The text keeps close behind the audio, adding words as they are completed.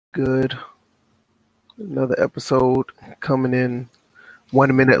Good. Another episode coming in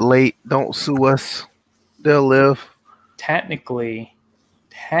 1 minute late. Don't sue us. They'll live. Technically,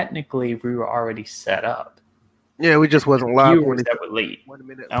 we were already set up. Yeah, we just wasn't live. Viewers that were late. 1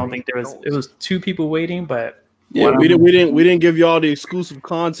 minute I don't late. think there was. It was two people waiting, but yeah, we didn't give y'all the exclusive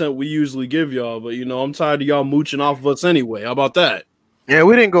content we usually give y'all. But I'm tired of y'all mooching off of us anyway. How about that? Yeah,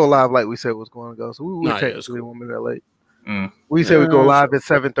 we didn't go live like we said was going to go. So we were technically 1 minute late. We said we go live at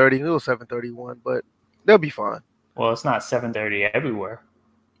 7:30. It was 7:31, but they'll be fine. Well, it's not 7:30 everywhere.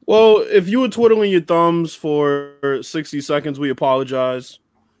 Well, if you were twiddling your thumbs for 60 seconds, we apologize.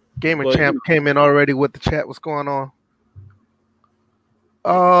 Gamer Champ came in already with the chat. What's going on?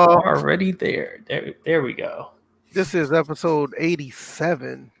 Already there. There we go. This is episode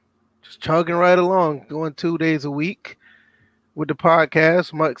 87. Just chugging right along, doing 2 days a week with the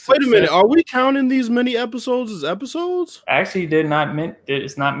podcast. Wait a minute, are we counting these mini episodes as episodes? Actually,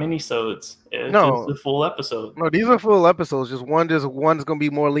 it's not mini-sodes. It's a full episode. No, these are full episodes. Just one's gonna be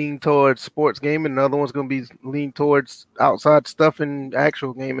more lean towards sports gaming, another one's gonna be lean towards outside stuff and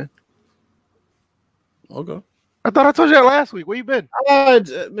actual gaming. Okay. I thought I told you that last week. Where you been?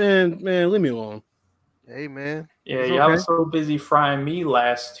 Man, leave me alone. Hey, man. Yeah, y'all was so busy frying me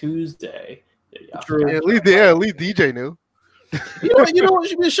last Tuesday. True. Yeah, at least DJ knew. You know what?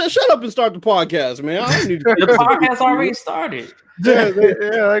 Shut up and start the podcast, man. I don't need to the podcast already started. Yeah,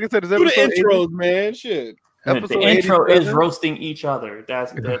 like I said, it's do the intros, man. Shit. The intro 87. Is roasting each other.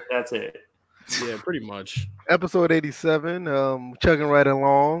 That's it. Yeah, pretty much. Episode 87, chugging right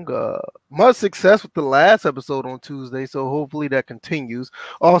along. Much success with the last episode on Tuesday, so hopefully that continues.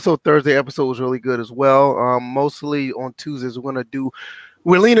 Also, Thursday episode was really good as well. Mostly on Tuesdays,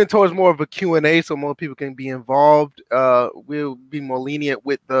 we're leaning towards more of a Q&A so more people can be involved. We'll be more lenient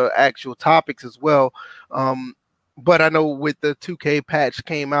with the actual topics as well. But I know with the 2K patch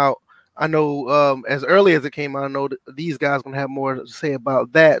came out, I know as early as it came out, I know these guys are going to have more to say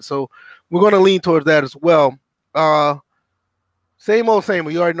about that. So we're going to lean towards that as well. Same old.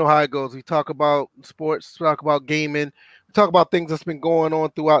 You already know how it goes. We talk about sports, talk about gaming, we talk about things that's been going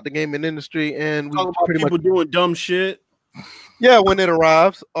on throughout the gaming industry, and we talk about pretty people doing dumb shit. Yeah, when it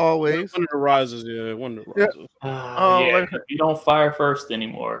arrives, always. When it arises, yeah. When it arises. You don't fire first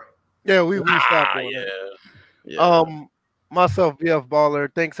anymore. Yeah, we stopped. Yeah. Myself, VF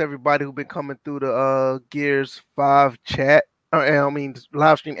Baller. Thanks everybody who've been coming through the Gears 5 chat.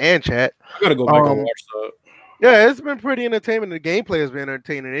 Live stream and chat. I gotta go back and watch that. Yeah, it's been pretty entertaining. The gameplay has been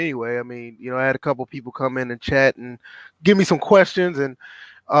entertaining anyway. I mean, I had a couple people come in and chat and give me some questions, and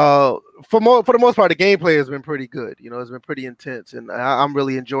for the most part, the gameplay has been pretty good. It's been pretty intense, and I'm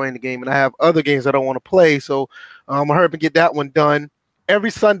really enjoying the game. And I have other games that I want to play, so I heard to get that one done.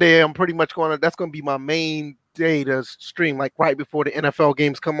 Every Sunday, I'm pretty much that's going to be my main day to stream, like right before the NFL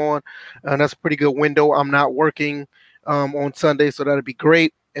games come on, and that's a pretty good window. I'm not working on Sunday, so that'd be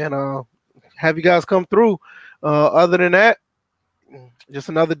great, and have you guys come through. Other than that, just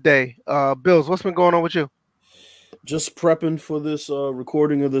another day. Bills, what's been going on with you? Just prepping for this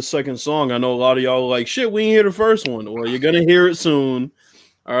recording of the second song. I know a lot of y'all are like, shit, we ain't hear the first one. Well, you're gonna hear it soon.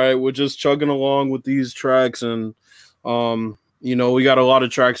 All right, we're just chugging along with these tracks, and we got a lot of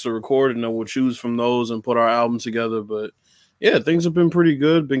tracks to record, and then we'll choose from those and put our album together. But yeah, things have been pretty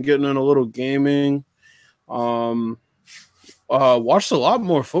good. Been getting in a little gaming. Watched a lot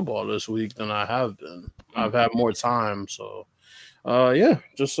more football this week than I have been. I've had more time, so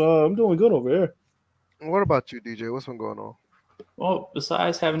just I'm doing good over here. What about you, DJ? What's been going on? Well,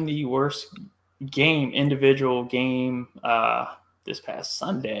 besides having the worst individual game this past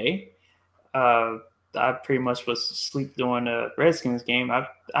Sunday, I pretty much was asleep during the Redskins game.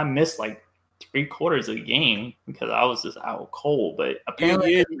 I missed like 3/4 of the game because I was just out cold. But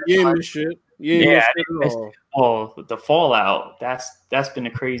apparently, shit. Well, the fallout, that's been the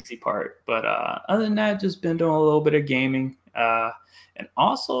crazy part. But other than that, just been doing a little bit of gaming, and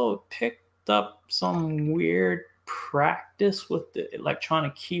also picked up some weird practice with the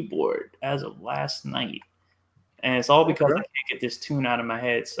electronic keyboard as of last night, and it's all because I can't get this tune out of my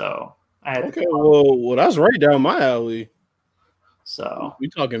head. So I had well, that's right down my alley. So we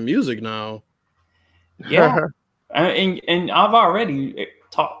talking music now. Yeah, and I've already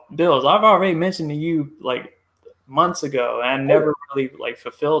Bills. I've already mentioned to you like months ago, and I never really like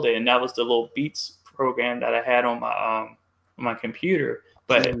fulfilled it. And that was the little Beats program that I had on my computer.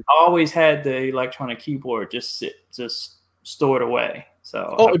 But I always had the electronic keyboard just stored away.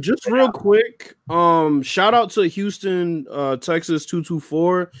 So just real quick, shout out to Houston, Texas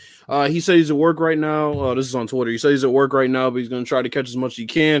 224. He said he's at work right now. This is on Twitter. He said he's at work right now, but he's gonna try to catch as much as he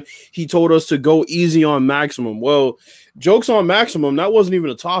can. He told us to go easy on maximum. Well, jokes on Maximum, that wasn't even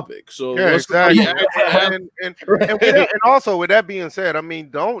a topic. So yeah, exactly. And also with that being said, I mean,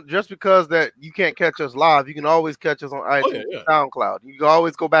 don't just because that you can't catch us live, you can always catch us on iTunes, SoundCloud. You can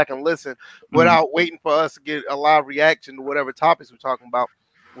always go back and listen without waiting for us to get a live reaction to whatever topics we're talking about.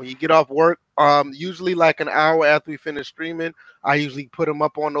 When you get off work, usually like an hour after we finish streaming, I usually put them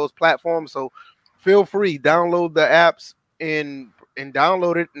up on those platforms. So feel free, download the apps and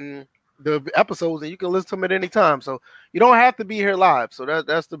download it and the episodes, and you can listen to them at any time. So you don't have to be here live. So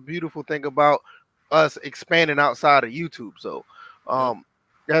that's the beautiful thing about us expanding outside of YouTube. So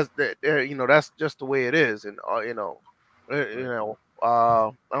that's that's just the way it is. And I don't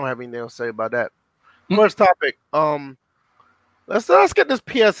have anything else to say about that. First topic. Let's get this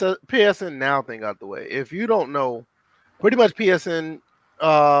PSN Now thing out the way. If you don't know, pretty much PSN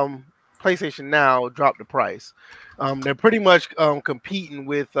PlayStation Now dropped the price. They're pretty much competing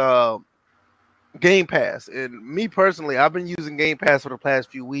with Game Pass. And me personally, I've been using Game Pass for the past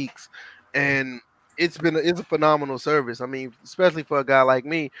few weeks, and it's a phenomenal service. I mean, especially for a guy like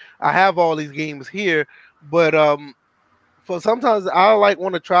me, I have all these games here, but for sometimes I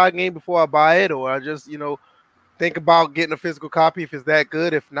want to try a game before I buy it, or I just think about getting a physical copy if it's that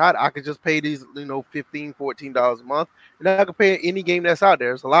good. If not, I could just pay these, $15, $14 a month, and I can pay any game that's out there.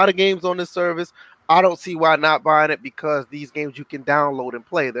 There's a lot of games on this service. I don't see why not buying it because these games you can download and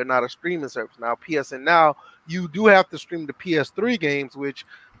play. They're not a streaming service. Now, PSN Now, you do have to stream the PS3 games, which,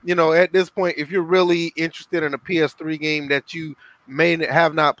 at this point, if you're really interested in a PS3 game that you may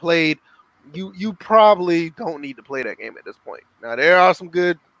have not played, you probably don't need to play that game at this point. Now, there are some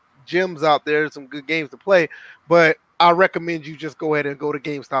good gems out there, some good games to play, but I recommend you just go ahead and go to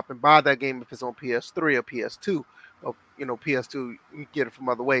GameStop and buy that game if it's on PS3 or PS2. Or, PS2, you can get it from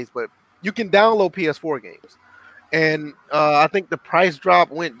other ways, but you can download PS4 games. And I think the price drop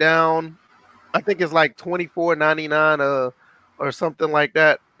went down. I think it's like $24.99 or something like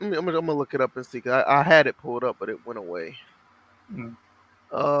that. I'm gonna look it up and see. I had it pulled up, but it went away.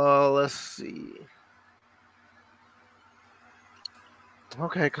 Let's see.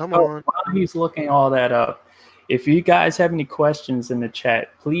 Okay, come on. While he's looking all that up, if you guys have any questions in the chat,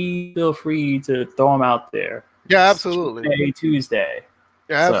 please feel free to throw them out there. Yeah, absolutely. Tuesday.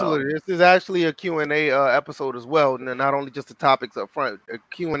 Yeah, absolutely. This is actually a Q&A episode as well, and not only just the topics up front, a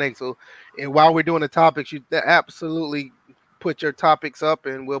Q&A. So, and while we're doing the topics, you absolutely put your topics up,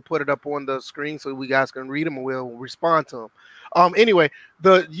 and we'll put it up on the screen so we guys can read them, and we'll respond to them. Anyway,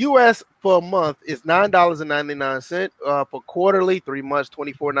 the US for a month is $9.99. For quarterly, 3 months,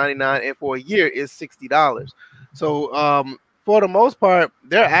 $24.99, and for a year is $60. So, for the most part,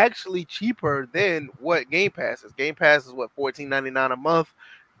 they're actually cheaper than what Game Pass is. Game Pass is what, $14.99 a month,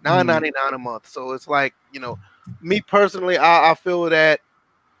 $9.99 a month. So it's like, me personally, I feel that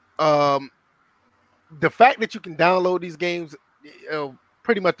the fact that you can download these games,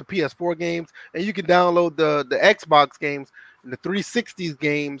 pretty much the PS4 games, and you can download the Xbox games and the 360s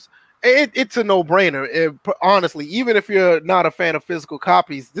games, it's a no-brainer. Honestly, even if you're not a fan of physical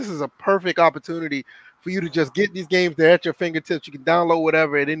copies, this is a perfect opportunity for you to just get these games. They're at your fingertips. You can download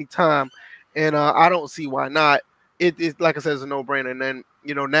whatever at any time, and I don't see why not. It's like I said, it's a no-brainer. And then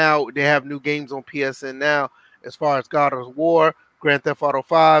now they have new games on PSN Now, as far as God of War, Grand Theft Auto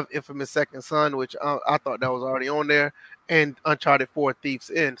 5, Infamous Second Son, which I thought that was already on there, and Uncharted 4: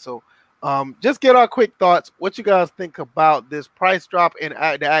 Thief's End. So just get our quick thoughts. What you guys think about this price drop and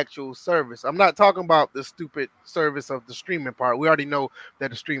the actual service? I'm not talking about the stupid service of the streaming part. We already know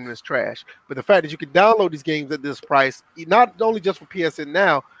that the streaming is trash. But the fact that you can download these games at this price, not only just for PSN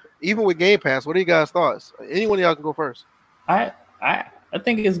Now, even with Game Pass, what are you guys' thoughts? Anyone of y'all can go first. I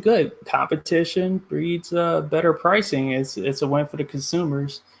think it's good. Competition breeds better pricing. It's a win for the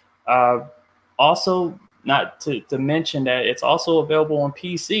consumers. Also, not to mention that it's also available on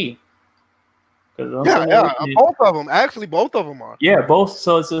PC. Yeah, both of them. Actually, both of them are. Yeah, both.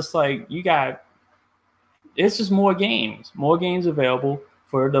 So it's just like it's just more games available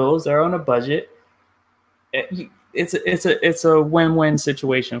for those that are on a budget. It's a win-win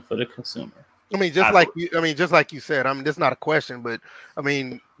situation for the consumer. I mean, just like you said. I mean, this is not a question, but I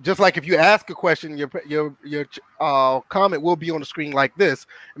mean, just like if you ask a question, your comment will be on the screen like this.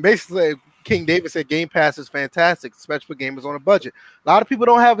 And basically, King David said Game Pass is fantastic, especially for gamers on a budget. A lot of people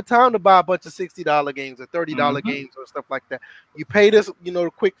don't have the time to buy a bunch of $60 games or $30 games or stuff like that. You pay this,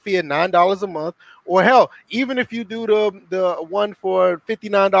 quick fee of $9 a month, or hell, even if you do the one for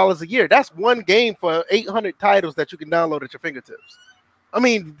 $59 a year, that's one game for 800 titles that you can download at your fingertips. I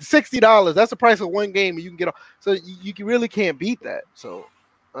mean, $60, that's the price of one game you can get off. So you really can't beat that. So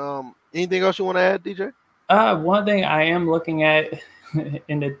anything else you want to add, DJ? One thing I am looking at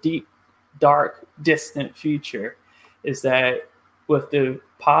in the deep, dark, distant future is that with the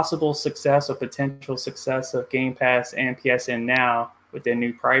possible success or potential success of Game Pass and PSN Now with their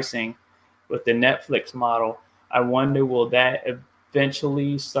new pricing, with the Netflix model, I wonder will that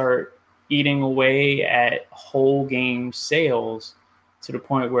eventually start eating away at whole game sales to the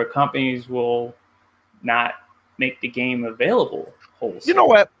point where companies will not make the game available wholesale? You know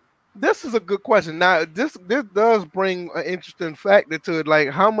what? This is a good question. Now, this does bring an interesting factor to it. Like,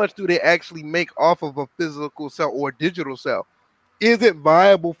 how much do they actually make off of a physical sale or digital sale? Is it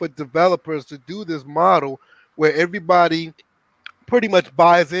viable for developers to do this model where everybody pretty much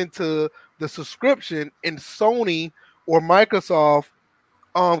buys into the subscription and Sony or Microsoft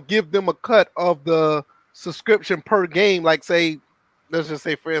give them a cut of the subscription per game? Like, say, let's just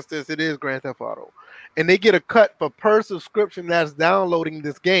say, for instance, it is Grand Theft Auto, and they get a cut for per subscription that's downloading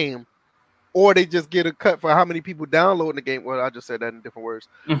this game, or they just get a cut for how many people downloading the game. Well, I just said that in different words,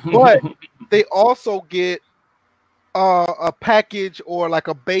 but they also get a package or like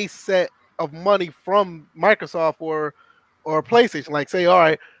a base set of money from Microsoft or PlayStation. Like, say, all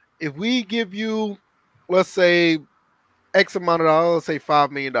right, if we give you, let's say, X amount of dollars, let's say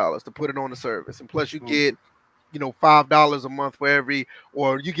 $5 million to put it on the service, and plus you get, $5 a month for every,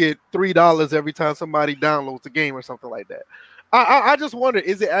 or you get $3 every time somebody downloads a game or something like that. I just wonder,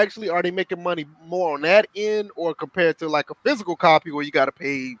 is it actually, are they making money more on that end, or compared to like a physical copy where you got to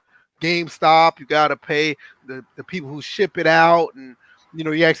pay GameStop, you got to pay the people who ship it out, and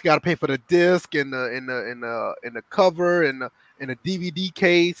you actually got to pay for the disc and the cover and the DVD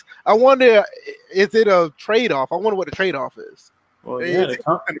case. I wonder, is it a trade-off? I wonder what the trade-off is. Well, yeah, to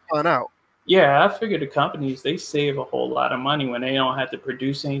find out. Yeah, I figure the companies, they save a whole lot of money when they don't have to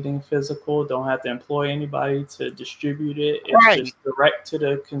produce anything physical, don't have to employ anybody to distribute it. It's just direct to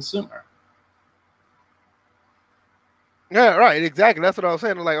the consumer. Yeah, right. Exactly. That's what I was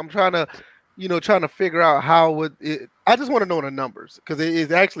saying. Like, I'm trying to figure out how would it. I just want to know the numbers, because it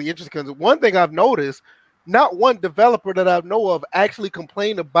is actually interesting. Because one thing I've noticed, not one developer that I know of actually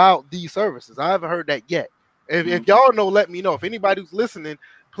complained about these services. I haven't heard that yet. If y'all know, let me know. If anybody who's listening,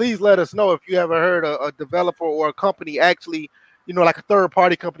 please let us know if you ever heard a developer or a company actually, like a third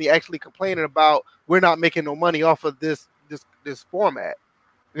party company actually complaining about, we're not making no money off of this format.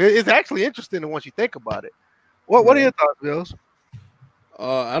 It's actually interesting once you think about it. What are your thoughts, Bills?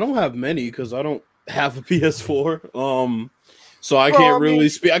 I don't have many because I don't have a PS4. So I can't really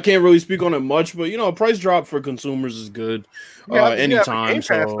speak. I can't really speak on it much, but a price drop for consumers is good. Anytime. Game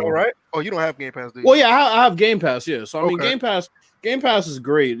Pass, though, right? Oh, you don't have Game Pass, do you? Well, yeah, I have Game Pass. Yeah, so I mean, Game Pass is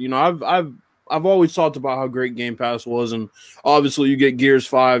great. I've always talked about how great Game Pass was, and obviously you get Gears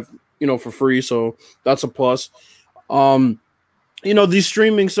 5, for free, so that's a plus. These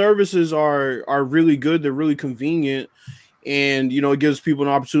streaming services are really good. They're really convenient, and it gives people an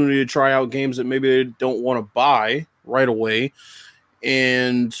opportunity to try out games that maybe they don't want to buy right away.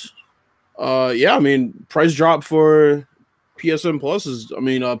 And price drop for PSN Plus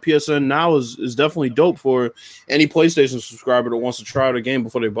PSN Now is definitely dope for any PlayStation subscriber that wants to try out a game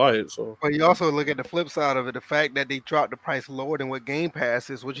before they buy it. So, but you also look at the flip side of it, the fact that they dropped the price lower than what Game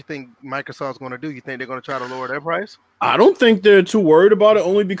Pass is. What do you think Microsoft's going to do? You think they're going to try to lower their price? I don't think they're too worried about it,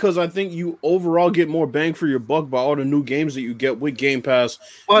 only because I think you overall get more bang for your buck by all the new games that you get with Game Pass.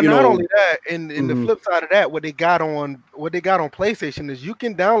 Well, not only that, in the flip side of that, what they got on PlayStation is you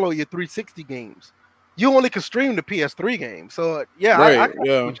can download your 360 games. You only can stream the PS3 game. So yeah, right,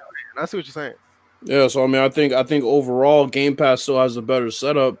 I see what you're saying. Yeah, so I think overall Game Pass still has a better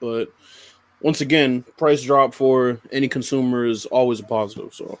setup, but once again, price drop for any consumer is always a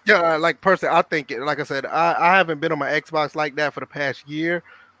positive. So yeah, like personally, I think like I said, I haven't been on my Xbox like that for the past year,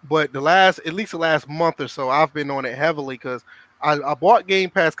 but at least the last month or so, I've been on it heavily because I bought Game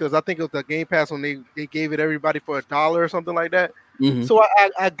Pass because I think it was the Game Pass when they gave it everybody for $1 or something like that. Mm-hmm. So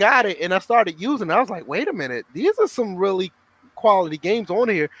I got it and I started using it. I was like, wait a minute, these are some really quality games on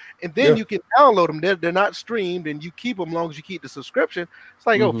here, and then you can download them. They're not streamed, and you keep them as long as you keep the subscription. It's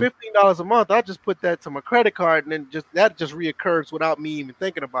like, $15 a month. I just put that to my credit card, and then that just reoccurs without me even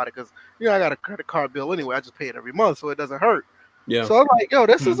thinking about it, because I got a credit card bill anyway. I just pay it every month, so it doesn't hurt. Yeah. So I'm like,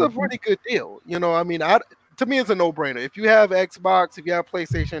 this is a pretty good deal. To me, it's a no-brainer. If you have Xbox, if you have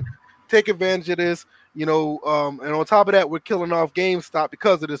PlayStation, take advantage of this. And on top of that, we're killing off GameStop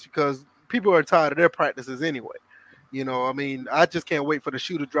because of this, because people are tired of their practices anyway. I just can't wait for the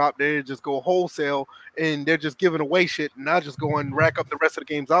shoe to drop. They just go wholesale, and they're just giving away shit, and I just go and rack up the rest of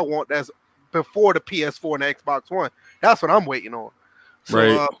the games I want. That's before the PS4 and the Xbox One. That's what I'm waiting on.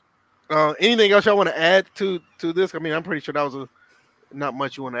 So, right. Anything else y'all want to add to this? I'm pretty sure that was not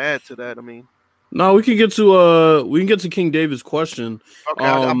much you want to add to that. No, we can get to King David's question. Okay,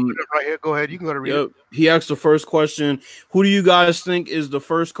 I'll put it right here. Go ahead. You can go to read it. He asked the first question. Who do you guys think is the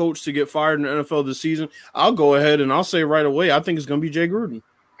first coach to get fired in the NFL this season? I'll go ahead and I'll say right away. I think it's going to be Jay Gruden.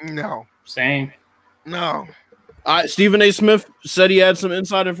 No. Same. No. Stephen A. Smith said he had some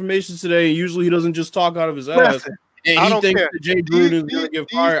inside information today. Usually he doesn't just talk out of his ass. And he thinks that Jay Gruden is going to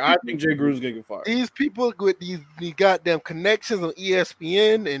get fired. I think Jay Gruden's going to get fired. These people with these goddamn connections on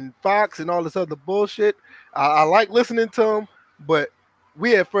ESPN and Fox and all this other bullshit, I like listening to them, but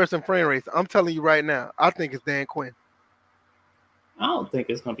we at First and Framerates. I'm telling you right now, I think it's Dan Quinn. I don't think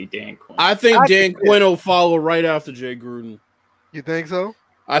it's going to be Dan Quinn. I think Dan Quinn will follow right after Jay Gruden. You think so?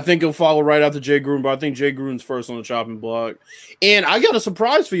 I think he'll follow right after Jay Gruden, but I think Jay Gruden's first on the chopping block. And I got a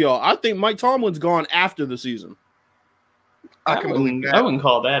surprise for y'all. I think Mike Tomlin's gone after the season. I wouldn't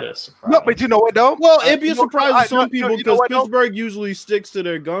call that a surprise. No, but you know what though? Well, it'd be a surprise to some people because Pittsburgh usually sticks to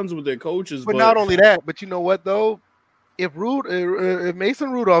their guns with their coaches. But not only that, but you know what though? If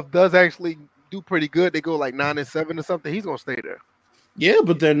Mason Rudolph does actually do pretty good, they go like 9-7 or something, he's gonna stay there. Yeah,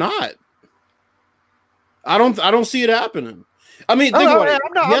 but they're not. I don't see it happening. I mean, think about it.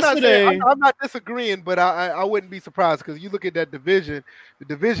 I'm not disagreeing, but I wouldn't be surprised because you look at that division. The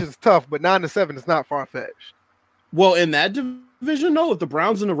division's tough, but 9-7 is not far fetched. Well, in that division, no. If the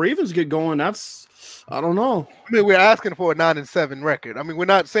Browns and the Ravens get going, I don't know. I mean, we're asking for a 9-7 record. I mean, we're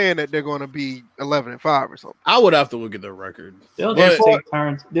not saying that they're going to be 11-5 or something. I would have to look at their record. They'll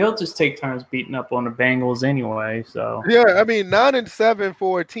just take turns beating up on the Bengals anyway. So yeah, I mean, 9-7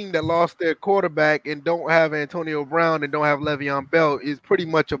 for a team that lost their quarterback and don't have Antonio Brown and don't have Le'Veon Bell is pretty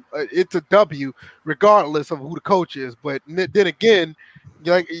much it's a W, regardless of who the coach is. But then again,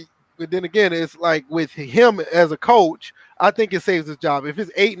 it's like with him as a coach, I think it saves his job. If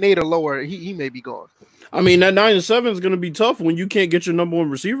it's 8-8 or lower, he may be gone. I mean, that 9-7 is going to be tough when you can't get your number one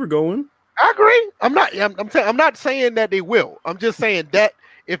receiver going. I agree. I'm not saying that they will. I'm just saying that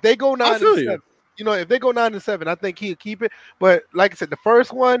if they go 9-7, if they go 9-7, I think he'll keep it. But like I said, the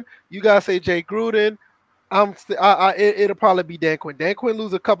first one, you gotta say Jay Gruden. It'll probably be Dan Quinn. Dan Quinn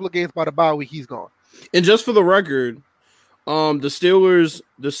lose a couple of games by the bye week, he's gone. And just for the record, the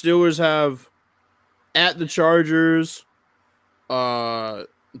Steelers have at the Chargers. Let's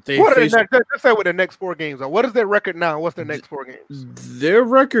say what the next 4 games are. What is their record now? What's their next 4 games? Their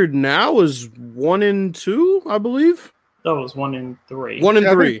record now is 1-2, I believe. That was 1-3.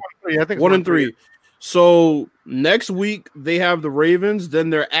 1-3. I think 1-3. So next week they have the Ravens.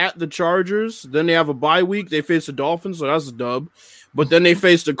 Then they're at the Chargers. Then they have a bye week. They face the Dolphins, so that's a dub. But then they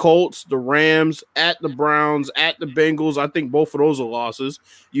face the Colts, the Rams, at the Browns, at the Bengals. I think both of those are losses.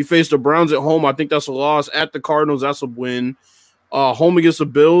 You face the Browns at home. I think that's a loss. At the Cardinals, that's a win. Home against the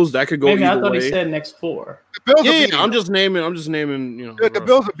Bills, that could go either way. I thought he said next 4. The Bills I'm just naming. The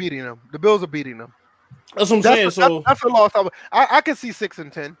Bills are beating them. That's what I'm saying. So that's a loss. I can see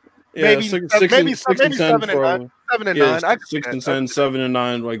 6-10. Yeah, maybe 6 maybe 7 7 and 9. 7 and 9. 6-10,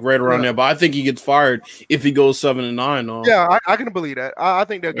 7-9, like right around there. But I think he gets fired if he goes 7-9. No. Yeah, I can believe that. I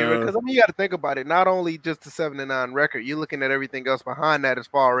think they'll get rid because you got to think about it. Not only just the 7-9 record, you're looking at everything else behind that as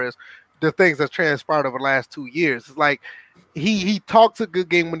far as the things that's transpired over the last 2 years. It's like he talks a good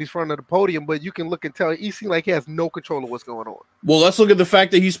game when he's in front of the podium, but you can look and tell he seems like he has no control of what's going on. Well, let's look at the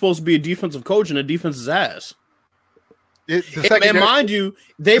fact that he's supposed to be a defensive coach and the defense is ass. And mind you,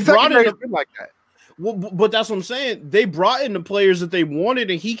 they brought in like that. Well, but that's what I'm saying. They brought in the players that they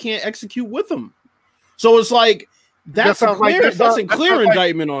wanted, and he can't execute with them. So it's like that's a clear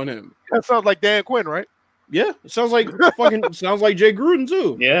indictment on him. That sounds like Dan Quinn, right? Yeah, it sounds like sounds like Jay Gruden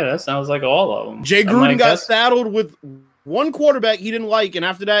too. Yeah, that sounds like all of them. Jay Gruden got saddled with one quarterback he didn't like, and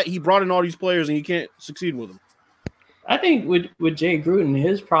after that, he brought in all these players, and he can't succeed with them. I think with Jay Gruden,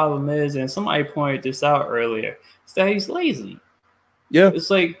 his problem is, and somebody pointed this out earlier, is that he's lazy. Yeah,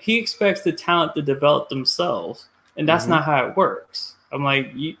 it's like he expects the talent to develop themselves, and that's not how it works. I'm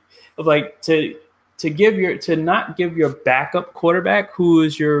like, to not give your backup quarterback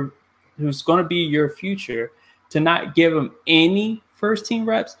who's going to be your future, to not give him any first team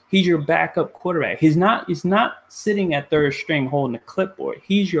reps. He's your backup quarterback. He's not sitting at third string holding a clipboard.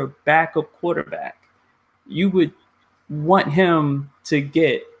 He's your backup quarterback. You would want him to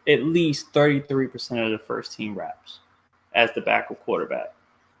get at least 33% of the first team reps as the backup quarterback.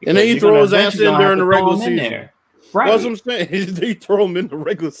 And then you throw his ass in during the regular season. Right. That's what I'm saying. They throw him in the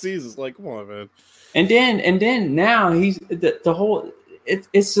regular season. It's like, come on, man. And then now he's the whole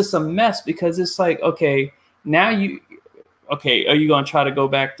it's just a mess because it's like, okay, are you going to try to go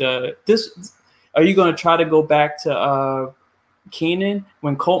back to this? Are you going to try to go back to Keenan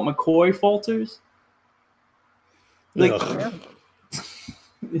when Colt McCoy falters? Like,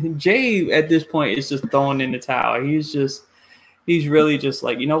 Jay at this point is just throwing in the towel. He's really just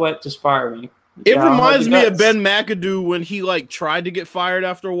like, you know what? Just fire me. It reminds me of Ben McAdoo when he like tried to get fired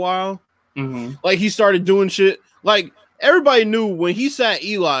after a while. Mm-hmm. Like he started doing shit. Like everybody knew when he sat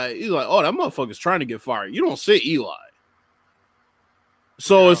Eli, he's like, oh, that motherfucker's trying to get fired. You don't sit Eli.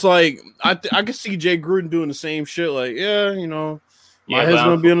 So it's like I can see Jay Gruden doing the same shit. Like, yeah, you know, my head's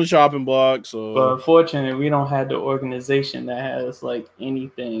gonna be on the chopping block. So, but unfortunately, we don't have the organization that has like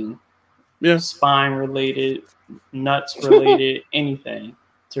anything, spine related, nuts related, anything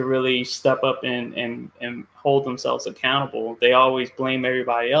to really step up and hold themselves accountable. They always blame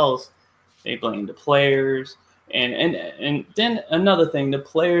everybody else. They blame the players. And then another thing, the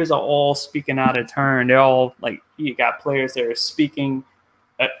players are all speaking out of turn. They're all like, you got players that are speaking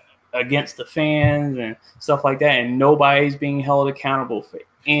against the fans and stuff like that, and nobody's being held accountable for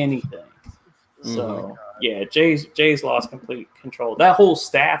anything. So yeah, Jay's lost complete control. That whole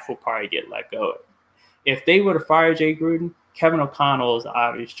staff will probably get let go. If they were to fire Jay Gruden, Kevin O'Connell is the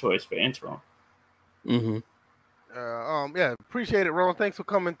obvious choice for interim. Yeah, appreciate it, Ron. Thanks for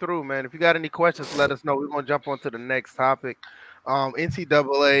coming through, man. If you got any questions, let us know. We're gonna jump on to the next topic.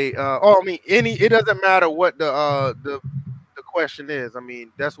 NCAA. It doesn't matter what the question is. I mean,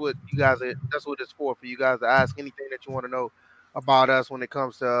 that's what you guys. That's what it's for you guys to ask anything that you want to know about us when it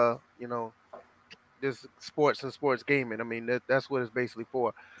comes to this sports and sports gaming. I mean, that's what it's basically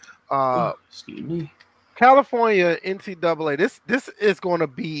for. Excuse me. California NCAA. This is going to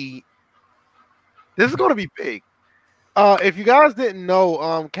be big. If you guys didn't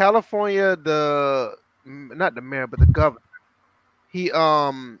know, California, not the mayor, but the governor, he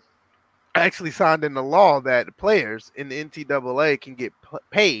actually signed in the law that the players in the NCAA can get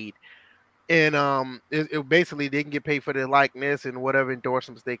paid, and it basically they can get paid for their likeness and whatever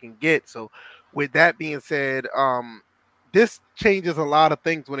endorsements they can get. So, with that being said, this changes a lot of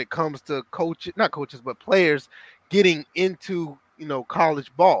things when it comes to not coaches, but players getting into college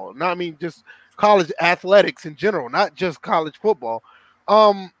ball. Not just college athletics in general, not just college football.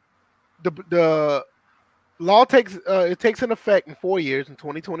 The law takes an effect in 4 years in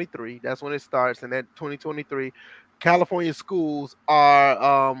 2023. That's when it starts, and then 2023, California schools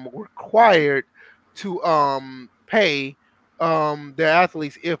are required to pay their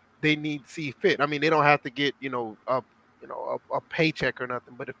athletes if they see fit. I mean, they don't have to get a paycheck or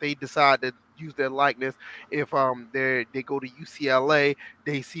nothing, but if they decide to use their likeness, if they go to UCLA,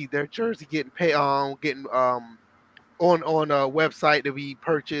 they see their jersey getting paid on a website that we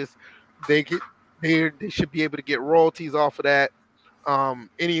purchase, they should be able to get royalties off of that.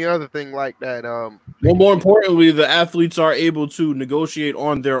 Any other thing like that. Well, more importantly, the athletes are able to negotiate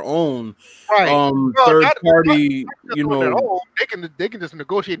on their own. Right. Third party, they can just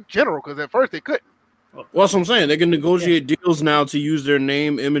negotiate in general, because at first they couldn't. Well, that's what I'm saying. They can negotiate deals now to use their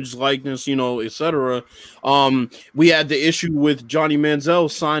name, image, likeness, etc. We had the issue with Johnny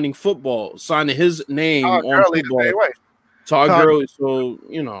Manziel signing his name on football. Todd Gurley. So,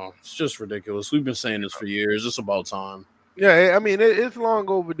 it's just ridiculous. We've been saying this for years. It's about time. Yeah, I mean, it's long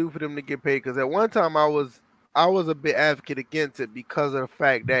overdue for them to get paid, because at one time I was a bit advocate against it because of the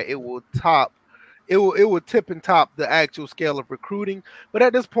fact that it will tip and top the actual scale of recruiting. But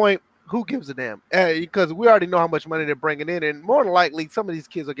at this point, who gives a damn? Because we already know how much money they're bringing in, and more than likely, some of these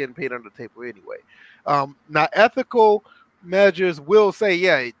kids are getting paid under the table anyway. Now, ethical measures will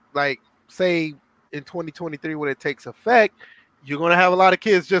say, say in 2023 when it takes effect, you're going to have a lot of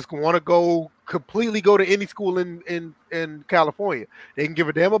kids just want to completely go to any school in California. They can give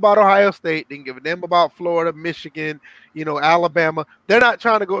a damn about Ohio State. They can give a damn about Florida, Michigan, Alabama. They're not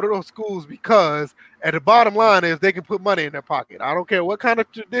trying to go to those schools because at the bottom line is they can put money in their pocket. I don't care what kind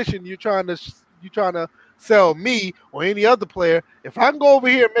of tradition you're trying to sell me or any other player. If I can go over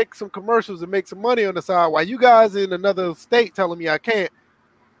here and make some commercials and make some money on the side while you guys in another state telling me I can't,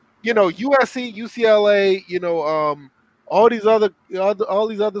 USC, UCLA, all these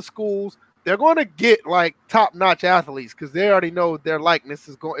other schools, they're going to get like top-notch athletes because they already know their likeness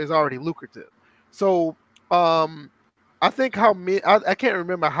is already lucrative. So I think I can't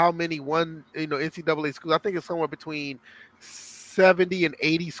remember how many NCAA schools. I think it's somewhere between 70 and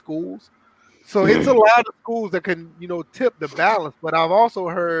 80 schools. So it's a lot of schools that can tip the balance. But I've also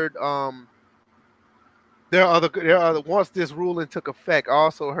heard there are other once this ruling took effect, I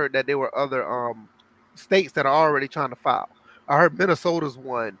also heard that there were other states that are already trying to file. I heard Minnesota's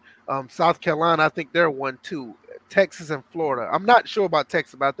one. South Carolina, I think they're one too. Texas and Florida. I'm not sure about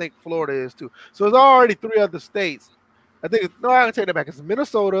Texas, but I think Florida is too. So there's already 3 other states. I can take that back. It's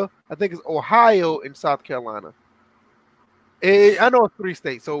Minnesota. I think it's Ohio and South Carolina. I know it's 3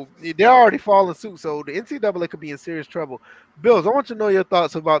 states, so they're already following suit. So the NCAA could be in serious trouble. Bills, I want you to know your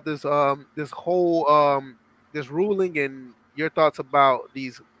thoughts about this this ruling and your thoughts about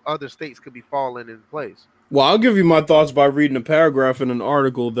these other states could be falling in place. Well, I'll give you my thoughts by reading a paragraph in an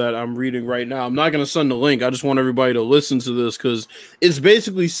article that I'm reading right now. I'm not going to send the link. I just want everybody to listen to this because it's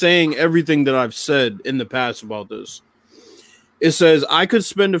basically saying everything that I've said in the past about this. It says, I could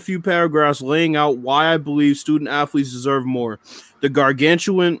spend a few paragraphs laying out why I believe student athletes deserve more. The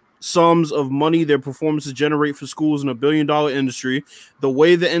gargantuan sums of money their performances generate for schools in a billion-dollar industry, the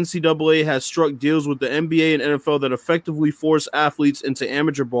way the NCAA has struck deals with the NBA and NFL that effectively force athletes into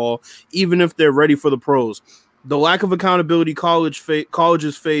amateur ball, even if they're ready for the pros, the lack of accountability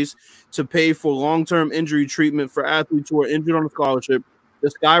colleges face to pay for long-term injury treatment for athletes who are injured on a scholarship,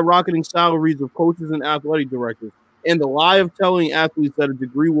 the skyrocketing salaries of coaches and athletic directors, and the lie of telling athletes that a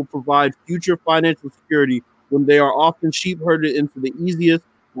degree will provide future financial security when they are often sheep-herded into the easiest,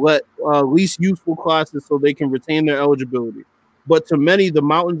 least useful classes so they can retain their eligibility. But to many, the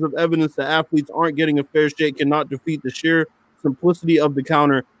mountains of evidence that athletes aren't getting a fair shake cannot defeat the sheer simplicity of the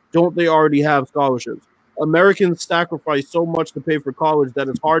counter. Don't they already have scholarships? Americans sacrifice so much to pay for college that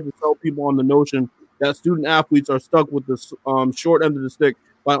it's hard to sell people on the notion that student athletes are stuck with the short end of the stick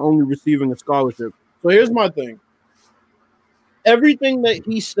by only receiving a scholarship. So here's my thing. Everything that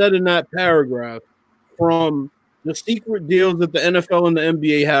he said in that paragraph, from the secret deals that the NFL and the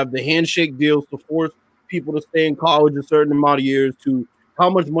NBA have, the handshake deals to force people to stay in college a certain amount of years, to how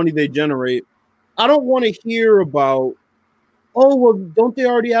much money they generate, I don't want to hear about, oh, well, don't they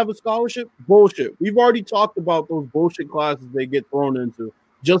already have a scholarship? Bullshit. We've already talked about those bullshit classes they get thrown into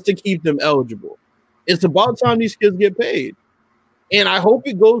just to keep them eligible. It's about time these kids get paid. And I hope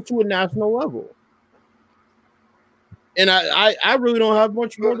it goes to a national level. And I really don't have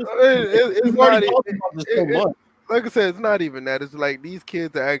much more to say. We've already talked about this so much. Like I said, it's not even that. It's like these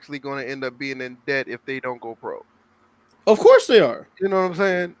kids are actually going to end up being in debt if they don't go pro. Of course they are. You know what I'm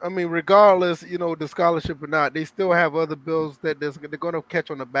saying? I mean, regardless, the scholarship or not, they still have other bills that they're going to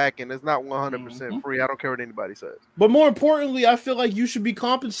catch on the back end. It's not 100% free. I don't care what anybody says. But more importantly, I feel like you should be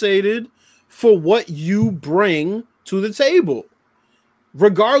compensated for what you bring to the table,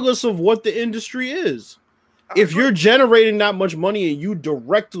 regardless of what the industry is. If you're generating that much money and you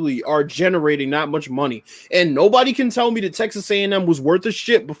directly are generating that much money, and nobody can tell me that Texas A&M was worth a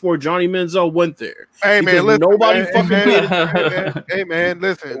shit before Johnny Manziel went there. Hey man, listen, nobody man, fucking paid it. Hey man,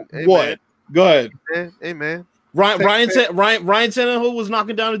 listen. Hey, what? Man. Go ahead. Hey man. Ryan Tannehill was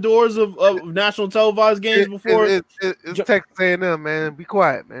knocking down the doors of national televised games before. It's Texas A&M, man. Be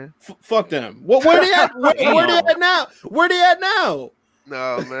quiet, man. Fuck them. Where they at? Where they at now? Where they at now?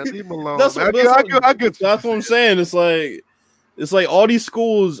 No, man, leave him alone. That's what I'm saying. It's like all these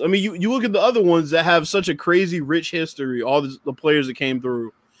schools. I mean, you look at the other ones that have such a crazy rich history. All the players that came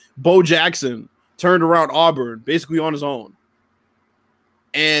through. Bo Jackson turned around Auburn basically on his own.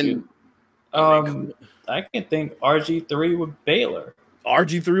 And I can think RG3 with Baylor.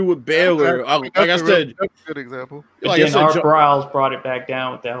 RG3 with Baylor. Like I said, that's a good example. Like then Art Briles brought it back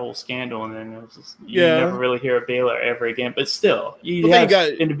down with that whole scandal, and then it was just, you never really hear of Baylor ever again. But still, you have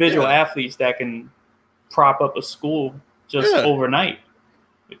individual athletes that can prop up a school just overnight,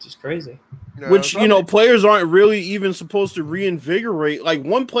 which is crazy. Which, players aren't really even supposed to reinvigorate. Like,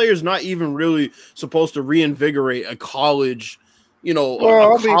 one player's not even really supposed to reinvigorate a college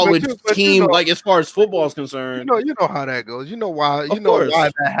college team, like as far as football is concerned. You know how that goes. You know why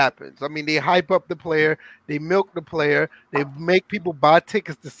that happens. I mean, they hype up the player, they milk the player, they make people buy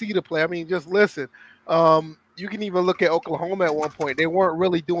tickets to see the player. I mean, just listen. You can even look at Oklahoma at one point. They weren't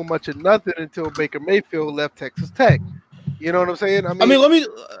really doing much of nothing until Baker Mayfield left Texas Tech. You know what I'm saying? I mean,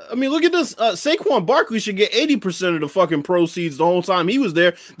 look at this. Saquon Barkley should get 80% of the fucking proceeds the whole time he was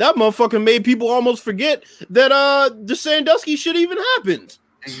there. That motherfucker made people almost forget that the Sandusky shit even happened.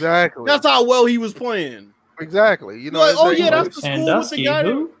 Exactly. That's how well he was playing. Exactly. That's the school with the guy.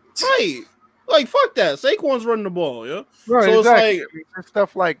 Right. Like, fuck that. Saquon's running the ball, yeah? Right, so exactly. It's like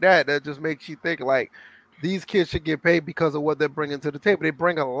stuff like that just makes you think, like, these kids should get paid because of what they're bringing to the table. They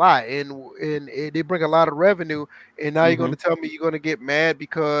bring a lot, and they bring a lot of revenue. And now you're going to tell me you're going to get mad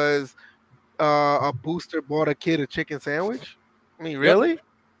because a booster bought a kid a chicken sandwich? I mean, really?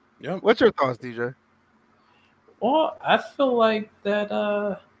 Yeah. What's your thoughts, DJ? Well, I feel like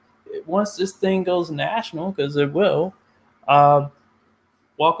that once this thing goes national, because it will,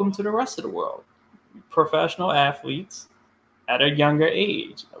 welcome to the rest of the world. Professional athletes at a younger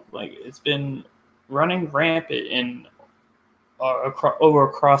age. Like, it's been running rampant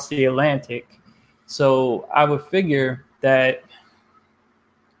across the Atlantic. So I would figure that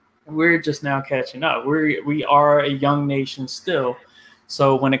we're just now catching up. We are a young nation still.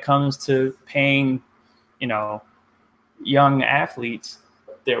 So when it comes to paying, young athletes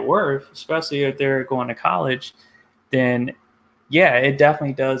their worth, especially if they're going to college, then yeah, it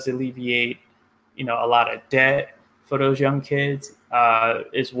definitely does alleviate, a lot of debt for those young kids.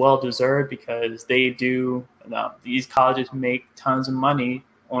 It's well deserved because they do. These colleges make tons of money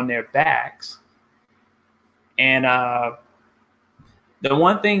on their backs, and the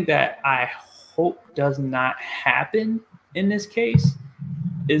one thing that I hope does not happen in this case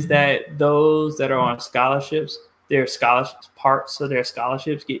is that those that are on scholarships, parts of their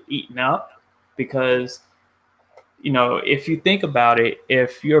scholarships get eaten up because, if you think about it,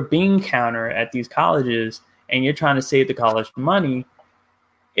 if you're a bean counter at these colleges and you're trying to save the college money,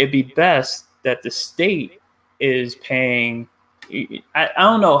 it'd be best that the state is paying. I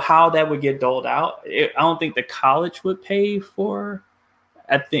don't know how that would get doled out. I don't think the college would pay for.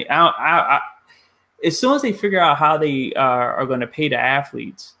 I think as soon as they figure out how they are going to pay the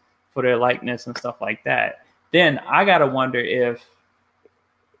athletes for their likeness and stuff like that, then I got to wonder if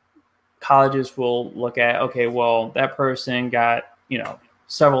colleges will look at, okay, well, that person got,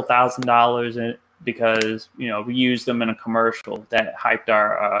 several $1,000s because, we used them in a commercial that hyped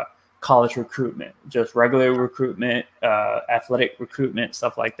our college recruitment, just regular recruitment, athletic recruitment,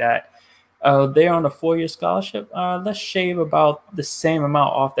 stuff like that. They're on a 4-year scholarship. Let's shave about the same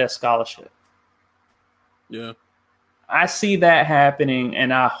amount off that scholarship. Yeah. I see that happening,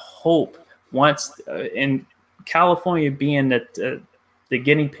 and I hope once in California being the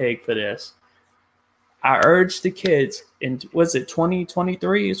guinea pig for this, I urge the kids, and was it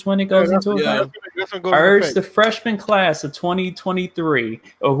 2023 is when it goes into effect? I urge the freshman class of 2023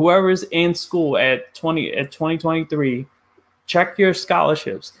 or whoever's in school at 2023, check your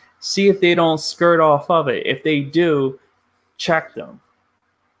scholarships. See if they don't skirt off of it. If they do, check them.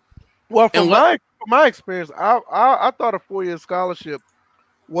 Well, from my experience, I thought a 4-year scholarship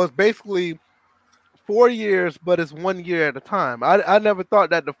was basically 4 years, but it's 1 year at a time. I never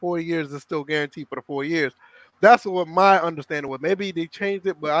thought that the 4 years is still guaranteed for the 4 years. That's what my understanding was. Maybe they changed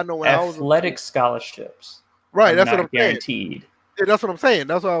it, but I know when athletic scholarships, right? That's what I'm guaranteed. Yeah, that's what I'm saying.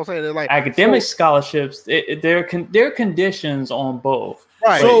 That's what I was saying. They're like academic scholarships. There are conditions on both.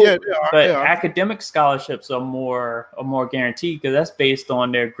 Right. So, but academic scholarships are more guaranteed because that's based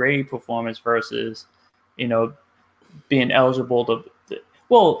on their grade performance versus, being eligible to.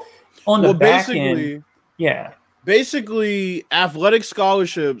 On the back end, yeah. Basically, athletic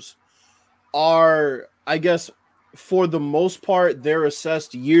scholarships are, I guess, for the most part, they're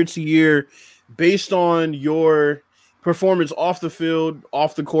assessed year to year based on your performance off the field,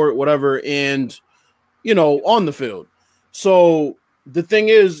 off the court, whatever, and, on the field. So the thing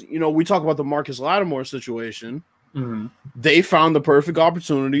is, we talk about the Marcus Lattimore situation. Mm-hmm. They found the perfect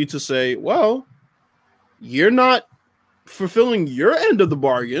opportunity to say, well, you're not fulfilling your end of the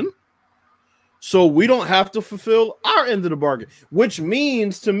bargain, so we don't have to fulfill our end of the bargain, which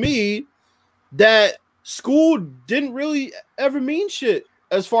means to me that school didn't really ever mean shit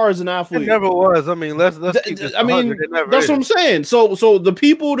as far as an athlete. It never was. I mean, let's keep this 100. That's what I'm saying. So the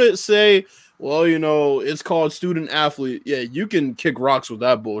people that say, well, it's called student athlete, yeah, you can kick rocks with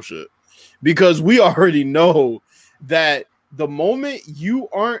that bullshit, because we already know that the moment you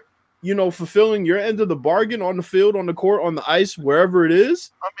aren't fulfilling your end of the bargain on the field, on the court, on the ice, wherever it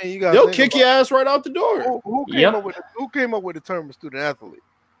is, I mean, they'll kick your ass right out the door. Who came up with the term student athlete?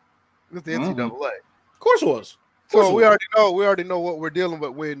 It's the NCAA. Of course it was. So we already know what we're dealing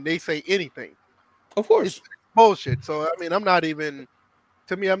with when they say anything. Of course. It's bullshit. So I mean, I'm not even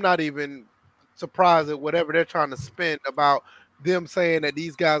surprised at whatever they're trying to spin about them saying that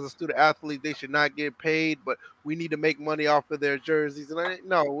these guys are student athletes, they should not get paid, but we need to make money off of their jerseys. And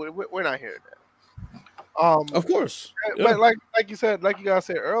no, we're not hearing that. Of course, but like you said, like you guys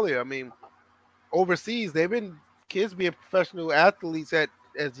said earlier, I mean, overseas they've been kids being professional athletes at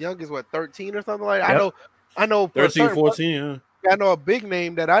as young as 13 or something like that. Yep. I know 13, 14. I know a big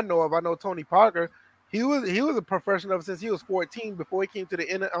name that I know of. I know Tony Parker. He was a professional since he was 14 before he came to the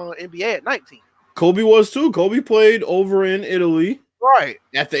NBA at 19. Kobe was too. Kobe played over in Italy, right,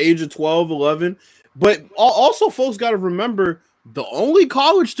 at the age of 12, 11. But also, folks got to remember, the only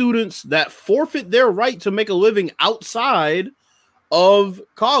college students that forfeit their right to make a living outside of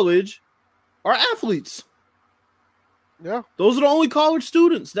college are athletes. Yeah, those are the only college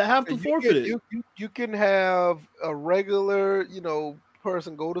students that have to forfeit it. You can have a regular,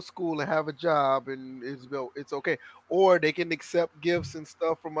 person go to school and have a job and it's okay, or they can accept gifts and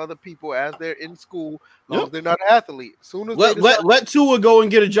stuff from other people as they're in school, as long as they're not an athlete. As soon as let Tua go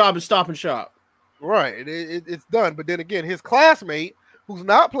and get a job at Stop and Shop, right? It's done. But then again, his classmate, who's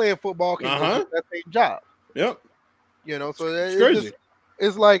not playing football can go get that same job. Yep. You know, so it's crazy.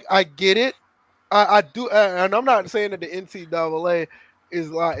 It's like I get it. I do, and I'm not saying that the NCAA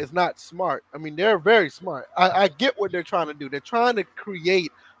is not smart. I mean, they're very smart. I get what they're trying to do. They're trying to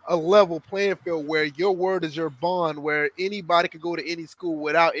create a level playing field where your word is your bond, where anybody can go to any school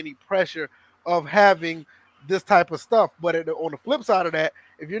without any pressure of having this type of stuff. But on the flip side of that,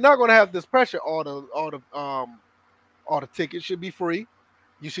 if you're not going to have this pressure, all the tickets should be free.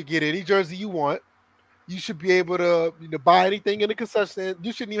 You should get any jersey you want. You should be able to buy anything in the concession stand.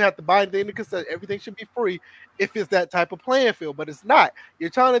 You shouldn't even have to buy anything in the concession. Everything should be free if it's that type of playing field, but it's not.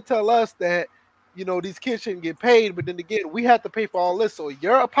 You're trying to tell us that, these kids shouldn't get paid, but then again, we have to pay for all this. So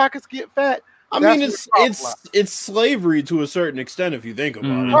your pockets get fat. I mean, it's slavery to a certain extent if you think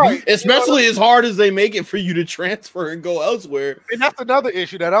about it. Right. Especially as hard as they make it for you to transfer and go elsewhere. And that's another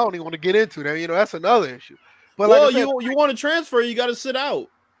issue that I don't even want to get into. Now, that's another issue. But you want to transfer, you got to sit out.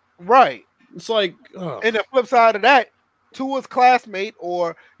 Right. It's like, and the flip side of that, Tua's classmate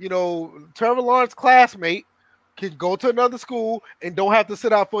or Trevor Lawrence's classmate can go to another school and don't have to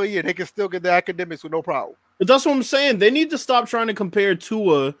sit out for a year. They can still get their academics with no problem. But that's what I'm saying. They need to stop trying to compare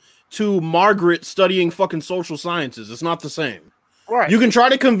Tua to Margaret studying fucking social sciences. It's not the same. Right. You can try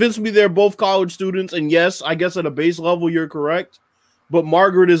to convince me they're both college students, and yes, I guess at a base level you're correct. But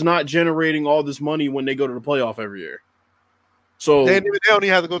Margaret is not generating all this money when they go to the playoff every year. So they don't even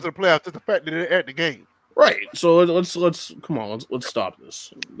have to go to the playoffs. Just the fact that they're at the game, right? So let's come on, let's stop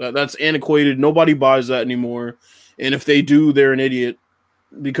this. That's antiquated. Nobody buys that anymore. And if they do, they're an idiot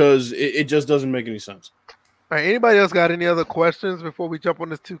because it just doesn't make any sense. All right. Anybody else got any other questions before we jump on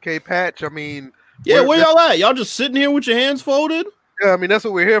this 2K patch? I mean, where y'all at? Y'all just sitting here with your hands folded? Yeah, I mean that's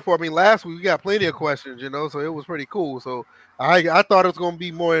what we're here for. I mean, last week we got plenty of questions, so it was pretty cool. So I thought it was going to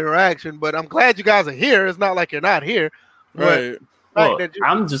be more interaction, but I'm glad you guys are here. It's not like you're not here. Right. Well,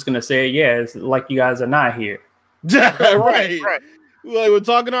 I'm just gonna say, it's like you guys are not here. right. Like we're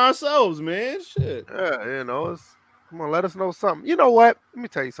talking to ourselves, man. Shit. Yeah, come on, let us know something. You know what? Let me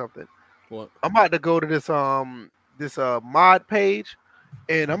tell you something. What? I'm about to go to this mod page,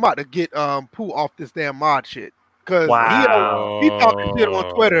 and I'm about to get Pooh off this damn mod shit because he talking shit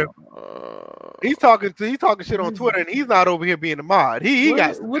on Twitter. He's talking shit on Twitter, and he's not over here being a mod.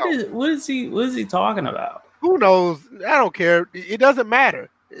 What is he talking about? Who knows? I don't care. It doesn't matter.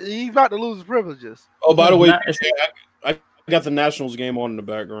 He's about to lose his privileges. Oh, by the way, I got the Nationals game on in the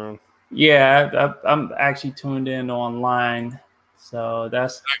background. Yeah, I'm actually tuned in online, so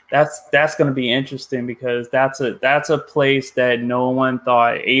that's going to be interesting because that's a place that no one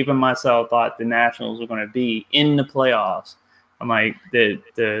thought, even myself, thought the Nationals were going to be in the playoffs. I'm like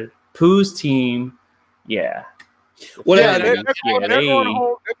the Pooh's team, yeah. They're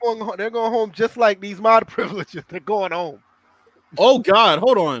going home just like these mod privileges. They're going home. Oh God,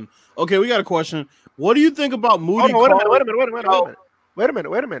 hold on. Okay, we got a question. What do you think about Moody? Wait a minute. I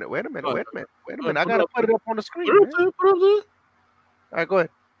gotta put it up on the screen. All right, go ahead.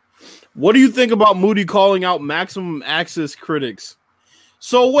 What do you think about Moody calling out maximum access critics?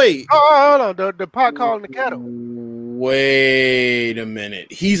 So wait. Hold on. The pot calling the kettle. Wait a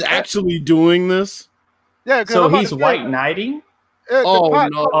minute. He's actually doing this? Yeah, so he's white knighting? No.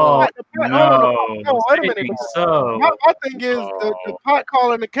 Wait a minute. So my thing is the pot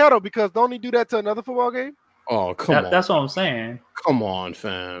calling the kettle because don't he do that to another football game? Oh, come on. That's what I'm saying. Come on,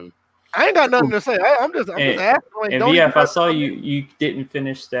 fam. I ain't got nothing to say. I'm just asking. Like, and VF, I saw you didn't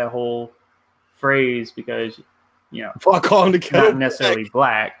finish that whole phrase because pot calling the kettle not necessarily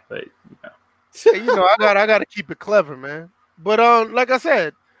black, but I gotta keep it clever, man. But like I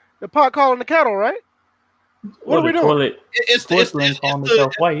said, the pot calling the kettle, right? What are we doing? It's calling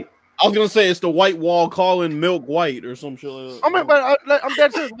himself white. I was gonna say it's the white wall calling milk white or some shit like that. I mean, but I'm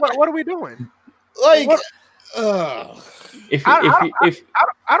dead serious. What are we doing? Like, if I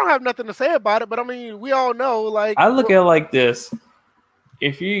don't have nothing to say about it, but I mean, we all know. Like, I look at it like this: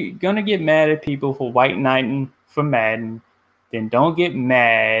 if you're gonna get mad at people for white knighting for Madden, then don't get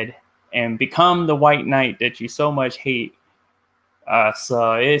mad and become the white knight that you so much hate.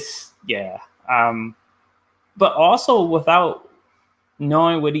 So it's but also without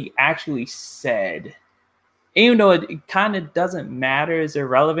knowing what he actually said, even though it kind of doesn't matter, it's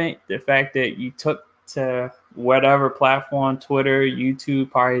irrelevant. The fact that you took to whatever platform, Twitter,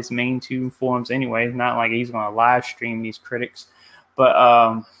 YouTube, probably his main two forums anyway. It's not like he's going to live stream these critics,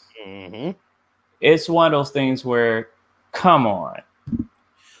 but it's one of those things where, come on.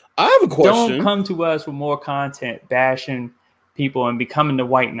 I have a question. Don't come to us with more content bashing people and becoming the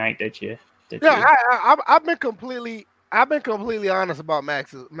white knight that you. I've been completely honest about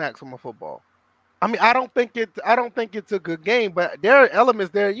maximum football. I mean, I don't think it's a good game, but there are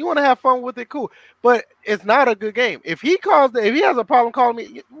elements there. You want to have fun with it, cool. But it's not a good game. If he has a problem calling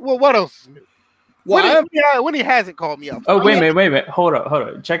me, well, what else is new? Well, when he hasn't called me up. Oh, wait a minute. Hold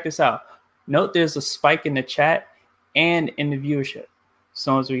up. Check this out. Note there's a spike in the chat and in the viewership as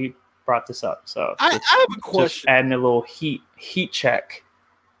soon as we brought this up. So I have a question. Just adding a little heat check.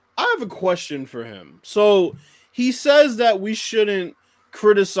 I have a question for him. So he says that we shouldn't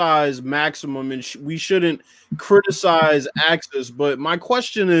criticize Maximum and we shouldn't criticize Axis. But my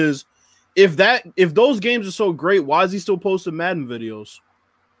question is, if those games are so great, why is he still posting Madden videos?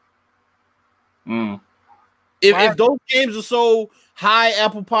 If those games are so high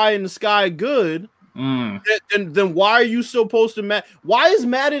apple pie in the sky good, then why are you still posting Madden? Why is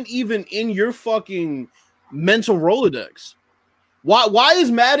Madden even in your fucking mental Rolodex? Why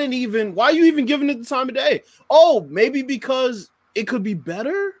is Madden even? Why are you even giving it the time of day? Oh, maybe because it could be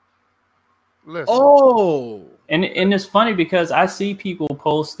better. Listen. Oh, and it's funny because I see people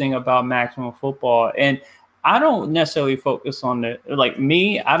posting about Maximum Football, and I don't necessarily focus on I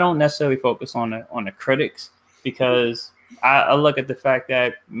don't necessarily focus on the critics, because I look at the fact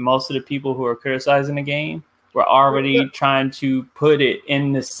that most of the people who are criticizing the game were already trying to put it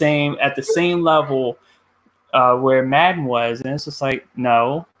at the same level where Madden was, and it's just like,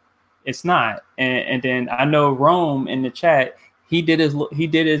 no, it's not. And then I know Rome in the chat, he did his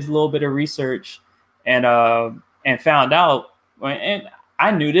little bit of research and found out, and I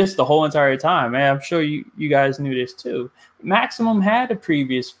knew this the whole entire time, and I'm sure you guys knew this too. Maximum had a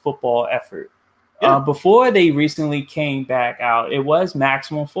previous football effort. Yeah. Before they recently came back out, it was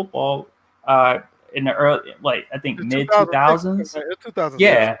Maximum Football in the early, I think mid 2000s. 2006.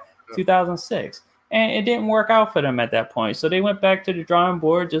 Yeah, 2006. And it didn't work out for them at that point. So they went back to the drawing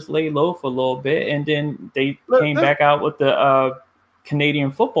board, just laid low for a little bit, and then they came back out with the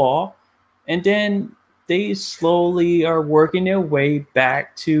Canadian football, and then they slowly are working their way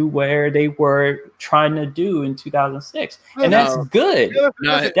back to where they were trying to do in 2006. And that's good.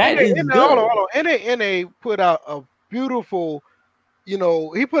 That is good. Hold on. NA put out a beautiful,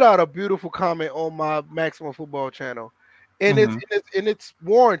 he put out a beautiful comment on my Maximum Football channel. And it's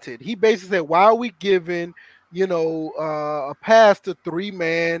warranted. He basically said, why are we giving, a pass to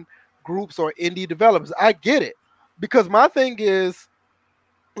 3-man groups or indie developers? I get it. Because my thing is,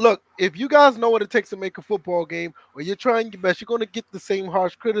 look, if you guys know what it takes to make a football game, or you're trying your best, you're going to get the same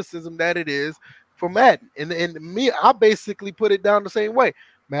harsh criticism that it is for Madden. And me, I basically put it down the same way.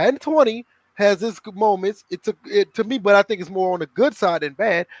 Madden 20 has its good moments. To me, but I think it's more on the good side than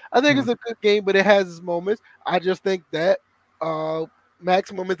bad. I think it's a good game, but it has its moments. I just think that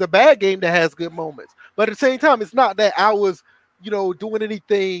Maximum is a bad game that has good moments. But at the same time, it's not that I was, doing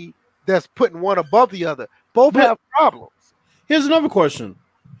anything that's putting one above the other. Both have problems. Here's another question.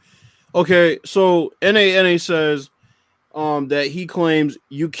 Okay, so NA says that he claims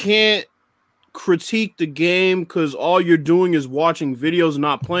you can't critique the game because all you're doing is watching videos,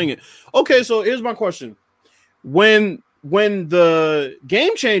 not playing it. Okay, so here's my question. When the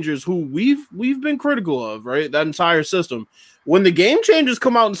game changers, who we've been critical of, right, that entire system, when the game changers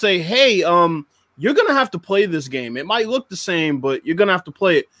come out and say, hey, you're gonna have to play this game. It might look the same, but you're gonna have to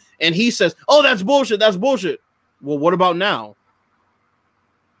play it. And he says, oh, that's bullshit. Well, what about now?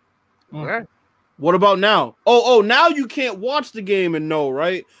 Okay. What about now? Oh, now you can't watch the game and know,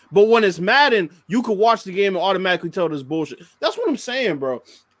 right? But when it's Madden, you could watch the game and automatically tell this bullshit. That's what I'm saying, bro.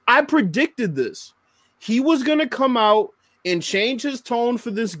 I predicted this. He was going to come out and change his tone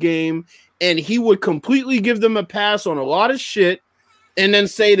for this game, and he would completely give them a pass on a lot of shit, and then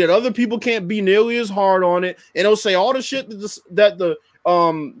say that other people can't be nearly as hard on it, and he'll say all the shit that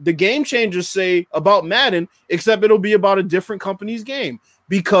the game changers say about Madden, except it'll be about a different company's game,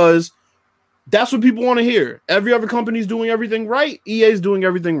 because that's what people want to hear. Every other company's doing everything right. EA's doing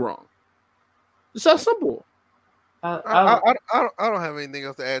everything wrong. It's that simple. I don't have anything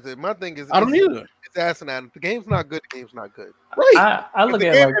else to add to it. My thing is, I don't either. It's asinine. If the game's not good, the game's not good. Right. I look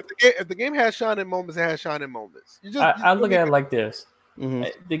at it if the game has shining moments, it has shining moments. I look at it like this. Mm-hmm.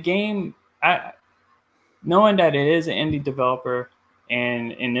 The game, knowing that it is an indie developer,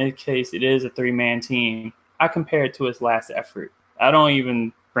 and in this case, it is a 3-man team, I compare it to its last effort. I don't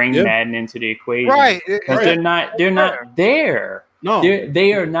even bring Madden into the equation, right? Because they're not there. No,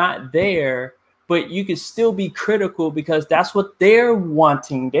 they are not there. But you can still be critical because that's what they're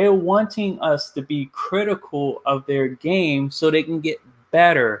wanting. They're wanting us to be critical of their game so they can get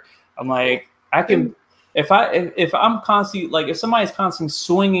better. I'm like, I can, if I'm constantly, like, if somebody's constantly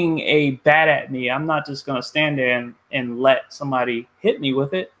swinging a bat at me, I'm not just gonna stand there and let somebody hit me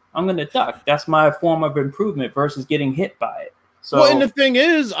with it. I'm gonna duck. That's my form of improvement versus getting hit by it. So, well, and the thing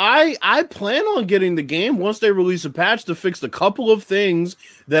is, I plan on getting the game once they release a patch to fix the couple of things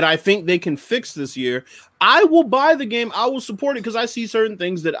that I think they can fix this year. I will buy the game. I will support it because I see certain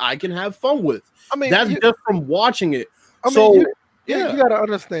things that I can have fun with. I mean, that's just from watching it. You got to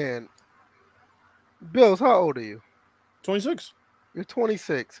understand. Bills, how old are you? 26. You're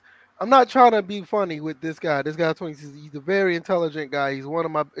 26. I'm not trying to be funny with this guy. This guy 26. He's a very intelligent guy. He's one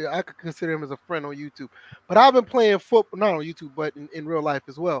of my. I could consider him as a friend on YouTube. But I've been playing football, not on YouTube, but in real life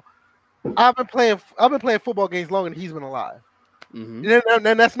as well. I've been playing football games longer than he's been alive. Mm-hmm.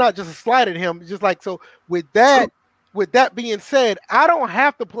 And that's not just a slight at him. It's just like, so with that being said, I don't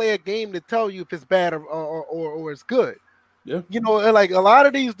have to play a game to tell you if it's bad or it's good. Yeah. You know, like a lot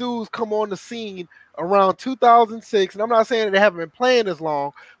of these dudes come on the scene around 2006, and I'm not saying that they haven't been playing as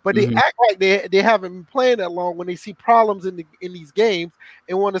long, but they act like they haven't been playing that long when they see problems in these games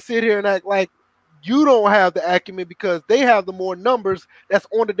and want to sit here and act like you don't have the acumen because they have the more numbers that's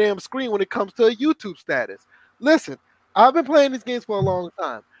on the damn screen when it comes to a YouTube status. Listen, I've been playing these games for a long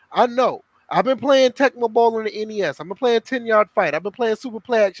time. I know. I've been playing Tecmo Bowl on the NES. I've been playing 10-Yard Fight. I've been playing Super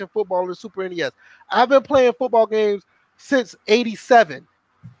Play Action Football on the Super NES. I've been playing football games since 87.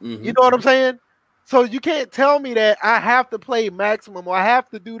 You know what I'm saying? So you can't tell me that I have to play maximum or I have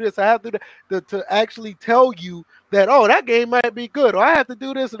to do this. I have to actually tell you that, oh, that game might be good, or I have to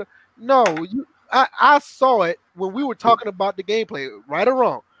do this. No, I saw it when we were talking about the gameplay, right or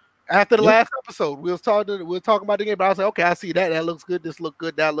wrong. After the last episode, we were talking about the game, but I was like, okay, I see that. That looks good. This looks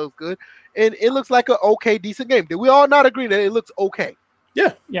good. That looks good. And it looks like an okay, decent game. Did we all not agree that it looks okay?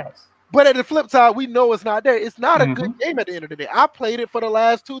 Yeah. Yes. But at the flip side, we know it's not there. It's not a good game at the end of the day. I played it for the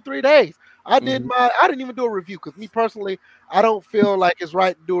last 2-3 days. I didn't even do a review because me personally, I don't feel like it's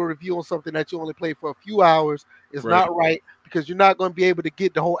right to do a review on something that you only play for a few hours. It's not right because you're not going to be able to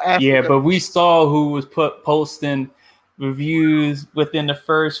get the whole aspect. Yeah, but we saw who was posting reviews within the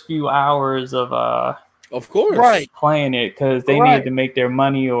first few hours of course, playing it because they needed to make their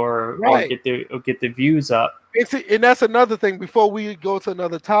money or get the views up. And that's another thing before we go to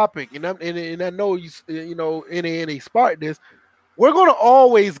another topic. And I know you know NA sparked this. We're gonna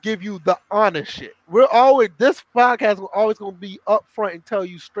always give you the honest shit. This podcast is always gonna be upfront and tell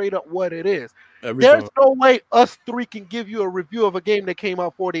you straight up what it is. There's no way us three can give you a review of a game that came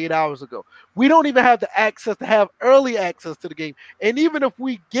out 48 hours ago. We don't even have the access to have early access to the game. And even if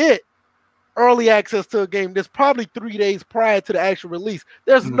we get early access to a game that's probably 3 days prior to the actual release,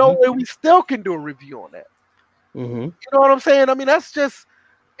 there's no way we still can do a review on that. You know what I'm saying? I mean, that's just,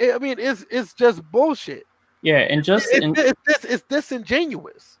 it's just bullshit. Yeah, and it's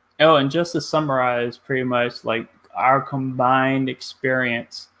disingenuous. Oh, and just to summarize, pretty much like our combined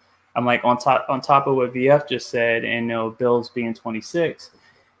experience, I'm like on top of what VF just said, and Bill's being 26.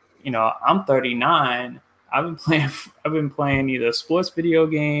 I'm 39. I've been playing either a sports video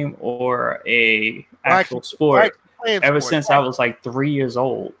game or a actual sport ever since I was like 3 years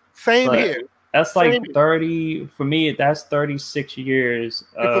old. Same here. That's like 30 for me. That's 36 years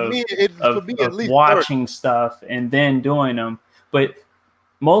of watching stuff and then doing them. But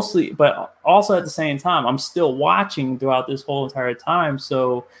also at the same time, I'm still watching throughout this whole entire time.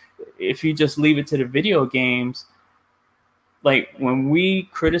 So if you just leave it to the video games, like when we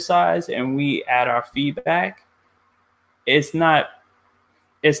criticize and we add our feedback, it's not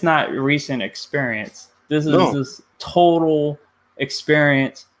recent experience. This is this total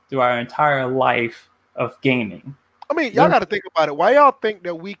experience through our entire life of gaming. I mean, y'all got to think about it. Why y'all think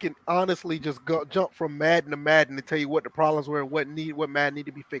that we can honestly just jump from Madden to Madden and tell you what the problems were and what Madden need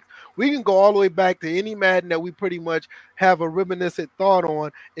to be fixed? We can go all the way back to any Madden that we pretty much have a reminiscent thought on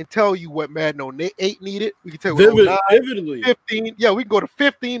and tell you what Madden 08 needed. We can tell you vividly. 15. Yeah, we can go to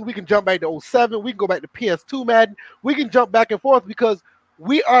 15. We can jump back to 07. We can go back to PS2 Madden. We can jump back and forth because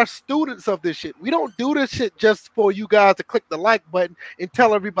we are students of this shit. We don't do this shit just for you guys to click the like button and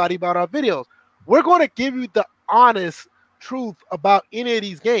tell everybody about our videos. We're going to give you the honest truth about any of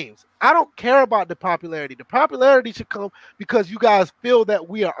these games. I don't care about the popularity. The popularity should come because you guys feel that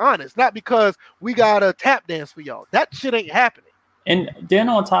we are honest, not because we got a tap dance for y'all. That shit ain't happening. And then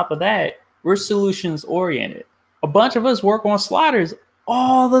on top of that, we're solutions oriented. A bunch of us work on sliders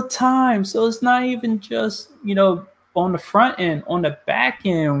all the time. So it's not even just, on the front end, on the back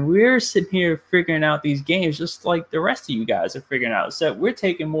end, we're sitting here figuring out these games just like the rest of you guys are figuring out. So we're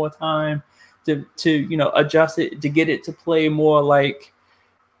taking more time to adjust it, to get it to play more like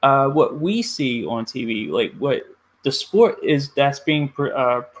what we see on TV, like what the sport is that's being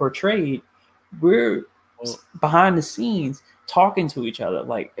portrayed. We're behind the scenes talking to each other.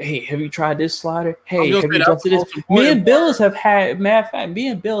 Like, hey, have you tried this slider? Hey, have you adjusted this? Me and Bills have had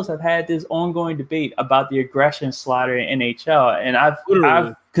this ongoing debate about the aggression slider in NHL, and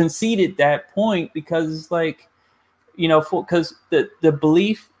I've conceded that point because it's like, because the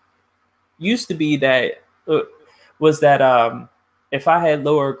belief used to be that was that if I had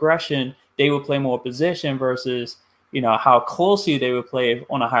lower aggression, they would play more position versus how closely they would play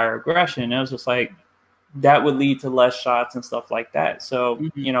on a higher aggression. And it was just like that would lead to less shots and stuff like that. So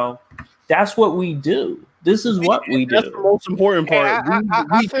that's what we do. This is what we do. That's the most important part.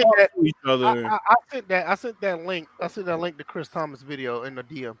 We talk to each other. I sent that link. I sent that link to Chris Thomas video in the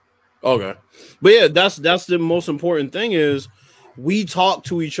DM. Okay, but yeah, that's the most important thing is we talk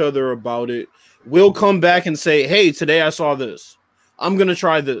to each other about it. We'll come back and say, hey, today I saw this. I'm gonna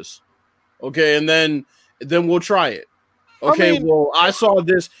try this. Okay, and then we'll try it. Okay, I saw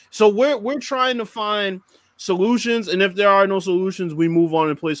this. So we're trying to find solutions, and if there are no solutions, we move on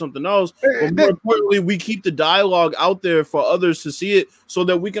and play something else. But more importantly, we keep the dialogue out there for others to see it so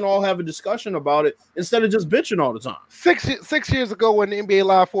that we can all have a discussion about it instead of just bitching all the time. 6 years ago when the NBA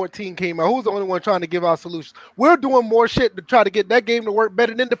Live 14 came out, who's the only one trying to give out solutions? We're doing more shit to try to get that game to work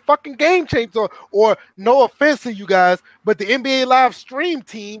better than the fucking game changed. Or no offense to you guys, but the NBA Live stream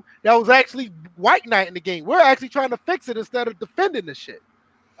team that was actually white knight in the game, we're actually trying to fix it instead of defending the shit.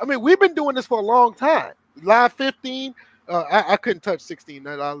 I mean, we've been doing this for a long time. Live 15, I couldn't touch 16.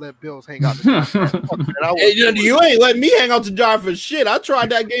 I'll let Bills hang out. You ain't letting me hang out the jar for shit. I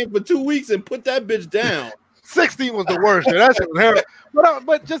tried that game for 2 weeks and put that bitch down. 16 was the worst. That shit was terrible.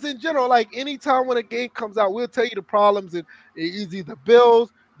 But just in general, like anytime when a game comes out, we'll tell you the problems, and it's either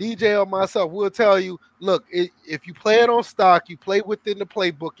Bills, DJ, or myself. We'll tell you, look, if you play it on stock, you play within the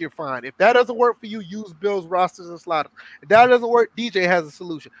playbook, you're fine. If that doesn't work for you, use Bills rosters and sliders. If that doesn't work, DJ has a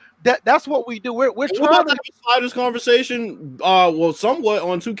solution. That's what we do. We're trying to have a sliders conversation. Somewhat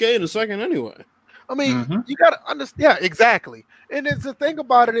on 2K in a second, anyway. I mean, you got to understand. Yeah, exactly. And the thing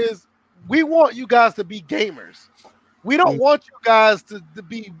about it is, we want you guys to be gamers. We don't want you guys to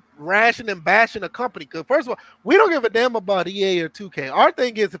be rashing and bashing a company. Because first of all, we don't give a damn about EA or 2K. Our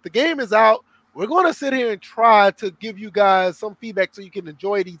thing is, if the game is out, we're going to sit here and try to give you guys some feedback so you can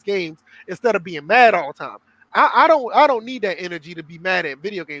enjoy these games instead of being mad all the time. I don't need that energy to be mad at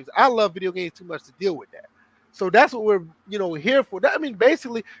video games. I love video games too much to deal with that. So that's what we're here for. I mean,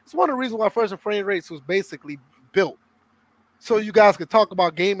 basically, it's one of the reasons why First and Framerates was basically built. So you guys could talk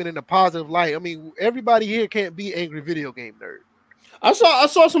about gaming in a positive light. I mean, everybody here can't be angry video game nerd. I saw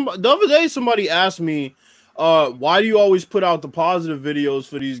the other day somebody asked me, why do you always put out the positive videos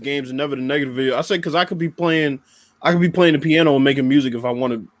for these games and never the negative video? I said, because I could be playing the piano and making music if I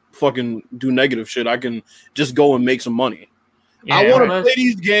want to fucking do negative shit. I can just go and make some money. Yeah, I want to play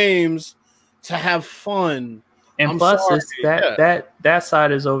these games to have fun. And plus, that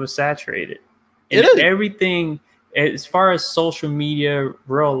side is oversaturated. And everything, as far as social media,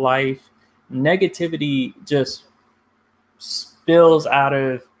 real life, negativity just spills out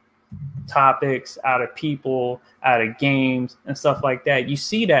of topics, out of people, out of games and stuff like that. You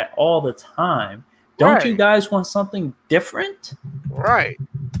see that all the time. Don't you guys want something different? Right.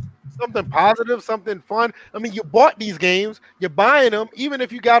 Something positive, something fun. I mean, you bought these games, you're buying them, even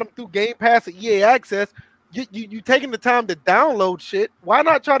if you got them through Game Pass or EA Access. You taking the time to download shit. Why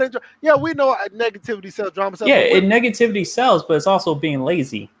not try to enjoy? Yeah, we know negativity sells, drama sells. Yeah, negativity sells, but it's also being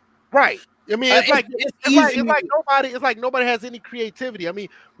lazy. Right. I mean, it's like nobody has any creativity. I mean,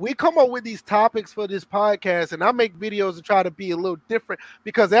 we come up with these topics for this podcast, and I make videos to try to be a little different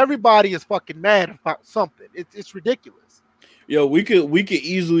because everybody is fucking mad about something. It's ridiculous. Yo, we could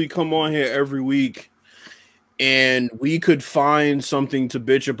easily come on here every week, and we could find something to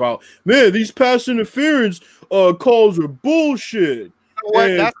bitch about. Man, these pass interference calls are bullshit.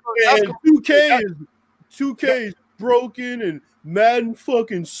 And 2K is broken and Madden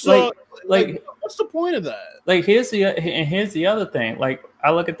fucking sucks. Like, what's the point of that? Like, here's the other thing. Like,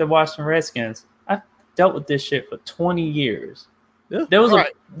 I look at the Washington Redskins. I dealt with this shit for 20 years. Yeah, there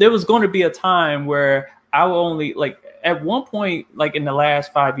was going to be a time where I will only at one point, like in the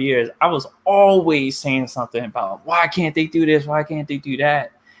last 5 years, I was always saying something about why can't they do this? Why can't they do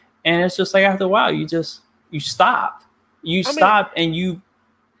that? And it's just like after a while, you stop. And you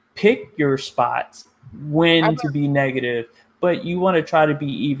pick your spots when to be negative, but you want to try to be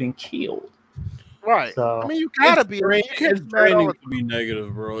even keeled. Right. So, I mean, you gotta be. It's draining to be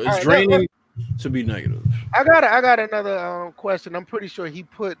negative, bro. It's draining to be negative. I got another question. I'm pretty sure he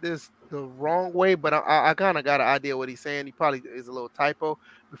put this the wrong way, but I kind of got an idea what he's saying. He probably is a little typo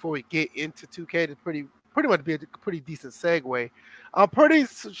before we get into 2K. To pretty much be a pretty decent segue. I'm pretty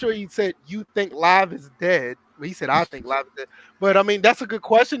sure you said you think live is dead. He said, "I think live is dead." But I mean, that's a good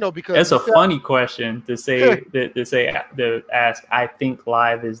question though, because it's a funny question to say to ask. I think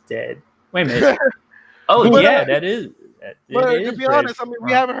live is dead. Wait a minute. Oh yeah, that is. But to be honest, I mean,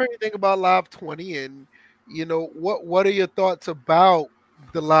 we haven't heard anything about Live 20, and what are your thoughts about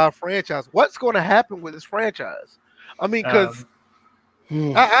the live franchise? What's going to happen with this franchise? I mean, because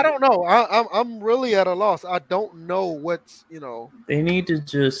I don't know. I'm really at a loss. I don't know what's They need to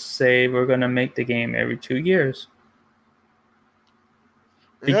just say we're going to make the game every 2 years.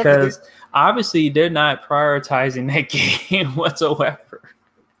 Because obviously they're not prioritizing that game whatsoever.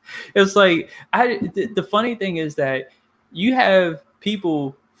 It's like the funny thing is that you have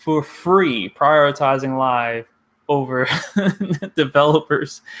people for free prioritizing live over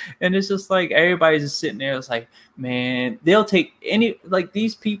developers, and it's just like everybody's just sitting there. It's like, man, they'll take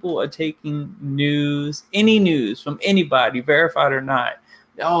these people are taking any news from anybody, verified or not.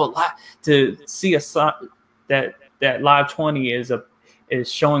 To see that Live 20 is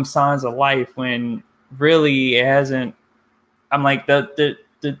showing signs of life when really it hasn't. I'm like the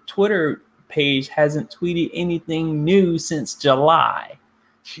Twitter page hasn't tweeted anything new since July.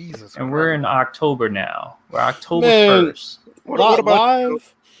 Jesus, and we're in October now. We're October 1st. What about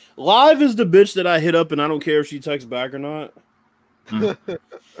live is the bitch that I hit up and I don't care if she texts back or not.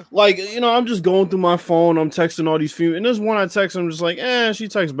 Like, I'm just going through my phone. I'm texting all these females. And there's one I text. I'm just like, she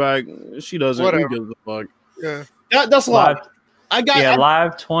texts back. She doesn't. Whatever. Who gives a fuck? Yeah. That's live.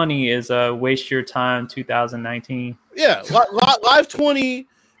 Live 20 is Waste Your Time 2019. Yeah. Live 20.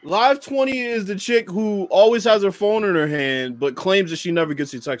 Live 20 is the chick who always has her phone in her hand, but claims that she never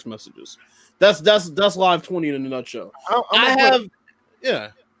gets your text messages. That's Live 20 in a nutshell. Well, go ahead.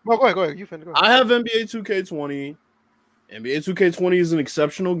 You finna go. I have NBA 2K20. NBA 2K20 is an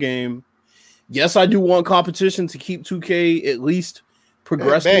exceptional game. Yes, I do want competition to keep 2K at least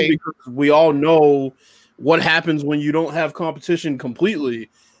progressing because we all know what happens when you don't have competition completely.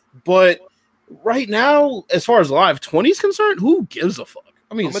 But right now, as far as Live 20 is concerned, who gives a fuck?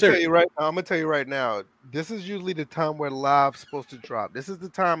 I mean, I'm gonna tell you right now. This is usually the time where Live's supposed to drop. This is the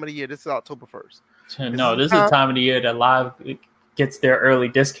time of the year. This is October 1st. This is the time of the year that Live gets their early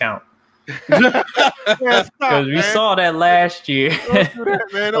discount. Because we saw that last year. Don't do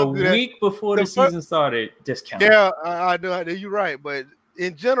that, man. A week before the season started, discount. Yeah, I know. You're right. But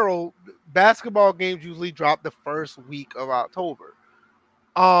in general, basketball games usually drop the first week of October.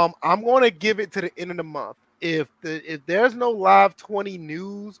 I'm going to give it to the end of the month. If there's no Live 20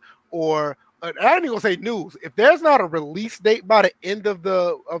 news, or I ain't even gonna say news, if there's not a release date by the end of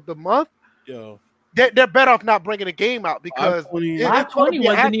the month, they're better off not bringing a game out, because Live 20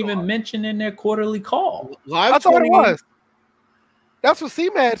 wasn't even mentioned in their quarterly call. I thought it was. That's what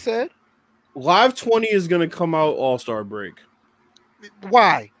CMAD said. Live 20 is gonna come out All-Star break.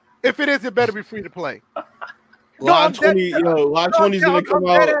 Why? If it is, it better be free to play. Live 20, Live 20 is gonna come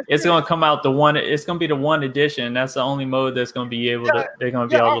out. It's gonna come out It's gonna be the one edition. That's the only mode that's gonna be able to. They're gonna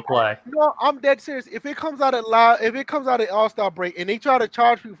be able to play. No, I'm dead serious. If it comes out at All-Star break and they try to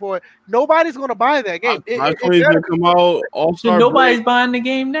charge people for it, nobody's gonna buy that game. Live 20 is gonna come out All-Star. Nobody's buying the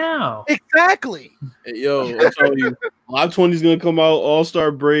game now. Exactly. I'm telling you, Live 20 is gonna come out All-Star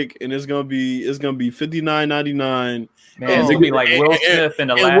break, and it's gonna be $59.99. Man, it's gonna be like Will Smith in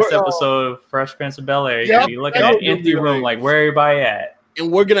the last episode of Fresh Prince of Bel-Air. You look at an empty room, like, where everybody at? And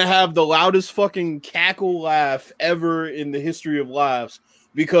we're gonna have the loudest fucking cackle laugh ever in the history of laughs,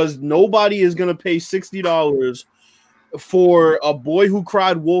 because nobody is gonna pay $60 for a boy who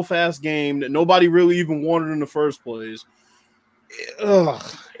cried wolf ass game that nobody really even wanted in the first place. Ugh.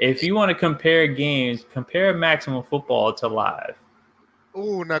 If you want to compare games, compare Maximum Football to Live.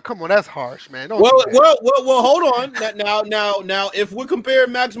 Oh, now come on, that's harsh, man. Well, hold on. Now, if we're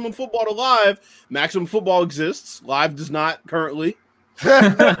comparing Maximum Football to Live, Maximum Football exists. Live does not currently.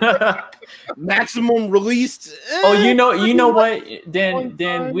 Maximum released. You know what?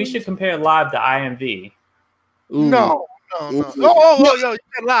 Then we should compare Live to IMV. No. Oh, yo, you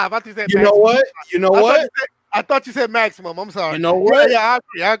said Live. I thought you said. You know what? I thought you said Maximum. I'm sorry. You know what? Yeah,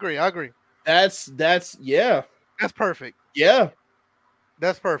 I agree. That's yeah. That's perfect. Yeah.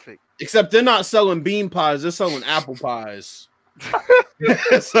 That's perfect. Except they're not selling bean pies; they're selling apple pies.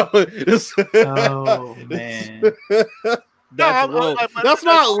 Oh man, that's low. That's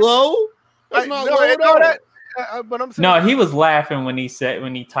not low. That's not low. But I'm saying, no, he was laughing when he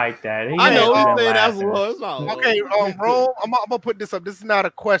typed that. I know he's saying that's low. It's not low. Okay, Rome, I'm gonna put this up. This is not a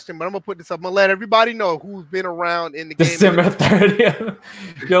question, but I'm gonna put this up. I'm gonna let everybody know who's been around in the game. December 30th.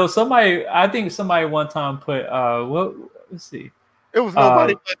 Yo, I think somebody one time put let's see. It was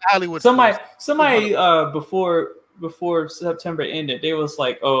nobody but Hollywood. Somebody before before September ended, they was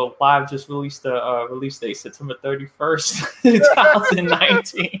like, "Oh, Live just released the release date, September 31st,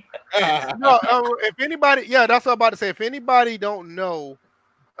 2019." No, if anybody, that's what I'm about to say. If anybody don't know,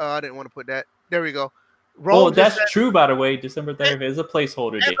 I didn't want to put that. There we go. Well, that's true, by the way. December 30th is a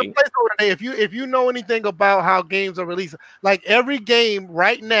placeholder date. It's a placeholder date. If you know anything about how games are released, like every game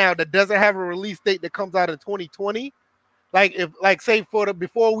right now that doesn't have a release date that comes out in 2020, say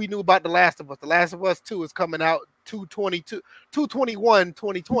before we knew about The Last of Us 2 is coming out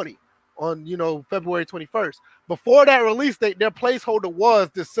 2/21/2020 on February 21st. Before that release date, their placeholder was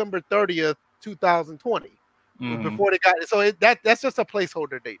December 30th, 2020. Before they got it, so that's just a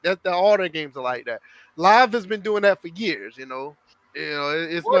placeholder date. All their games are like that. Live has been doing that for years. It's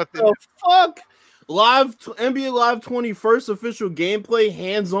what nothing. The fuck? Live NBA Live 21st official gameplay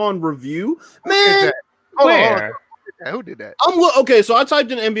hands-on review, man. Where? Who did that? Okay, so I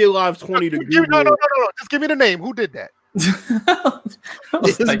typed in NBA Live 20 to Google. No. Just give me the name. Who did that?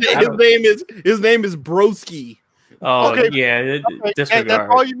 His name is Broski. Oh, okay. Yeah. Disregard. That's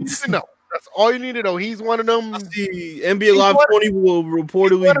all you need to know. That's all you need to know. He's one of them. The NBA Live 20 will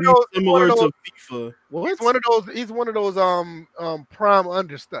reportedly be similar to FIFA. He's one of those prime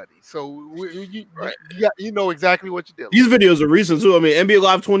understudies. So you know exactly what you're doing. These videos are recent too. I mean, NBA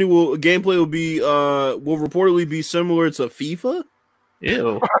Live 20 gameplay will reportedly be similar to FIFA.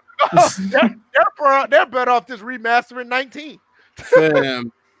 Ew. they're better off just remastering 19.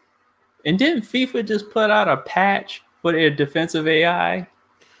 Fam. And didn't FIFA just put out a patch for their defensive AI?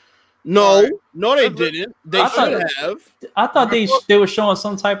 No, they didn't. They should have. I thought they were showing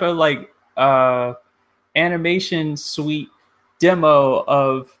some type of animation suite demo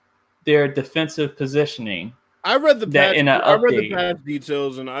of their defensive positioning. I read the patch. I read the patch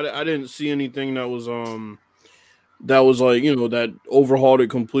details, and I didn't see anything that was that overhauled it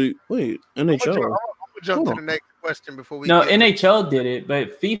complete. Wait, NHL. I'm gonna jump to the next question before we. No, NHL did it,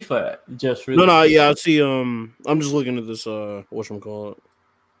 but FIFA just really. No, yeah, I see. I'm just looking at this. Whatchamacallit.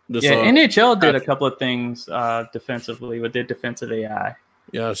 NHL did a couple of things defensively with their defensive AI.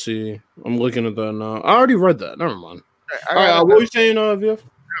 Yeah, I see. I'm looking at that now. I already read that. Never mind. All right, what were you saying, VF?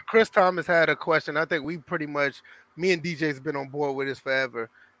 Chris Thomas had a question. I think me and DJ's been on board with this forever.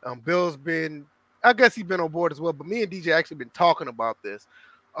 Bill's been, I guess he's been on board as well, but me and DJ actually been talking about this.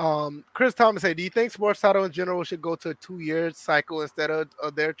 Chris Thomas said, do you think sports title in general should go to a 2-year cycle instead of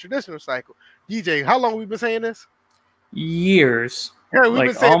their traditional cycle? DJ, how long have we been saying this? Years. Yeah, we've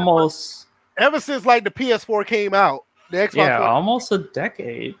been saying almost ever since the PS4 came out. The Xbox almost a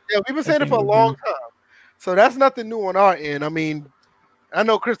decade. Yeah, we've been saying it for a long time. So that's nothing new on our end. I mean, I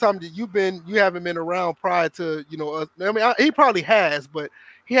know Chris Thomas, you haven't been around prior to us. I mean, he probably has, but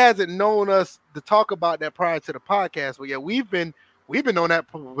he hasn't known us to talk about that prior to the podcast. But yeah, we've been on that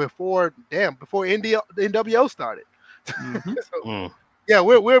before NWO started. Mm-hmm. Yeah,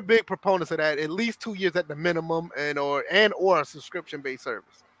 we're big proponents of that. At least 2 years at the minimum, or a subscription-based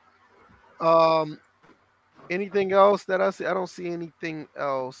service. Anything else that I see? I don't see anything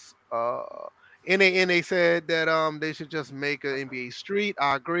else. NA said that they should just make an NBA Street.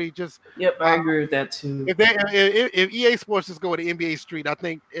 I agree. I agree with that too. If EA Sports just go to NBA Street, I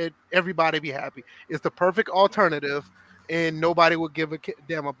think everybody be happy. It's the perfect alternative, and nobody would give a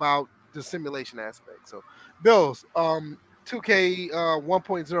damn about the simulation aspect. So, Bills, 2K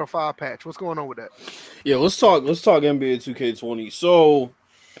 1.05 patch. What's going on with that? Yeah, let's talk NBA 2K20. So,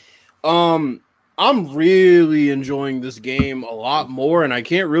 I'm really enjoying this game a lot more, and I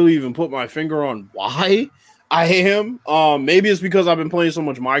can't really even put my finger on why I am. Maybe it's because I've been playing so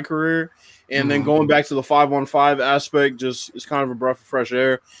much my career, and then going back to the 5-on-5 aspect just is kind of a breath of fresh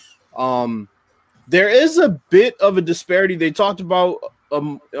air. There is a bit of a disparity. They talked about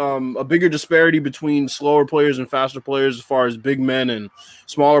a bigger disparity between slower players and faster players as far as big men and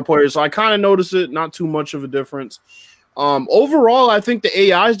smaller players. So I kind of noticed it, not too much of a difference. Overall, I think the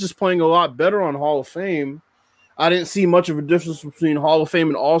AI is just playing a lot better on Hall of Fame. I didn't see much of a difference between Hall of Fame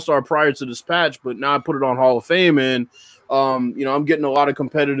and All-Star prior to this patch, but now I put it on Hall of Fame, and I'm getting a lot of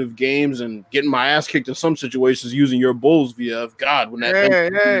competitive games and getting my ass kicked in some situations using your Bulls, VF. God, when that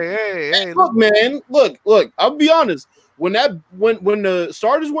hey, look, man, look, I'll be honest. When the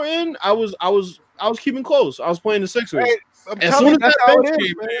starters were in, I was keeping close. I was playing the Sixers. Hey, as soon as that bench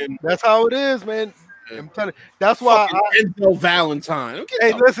came in, that's how it is, man. I'm telling you, that's why Enzo Valentine.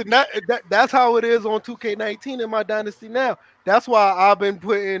 Hey, listen, that's how it is on 2K19 in my dynasty now. That's why I've been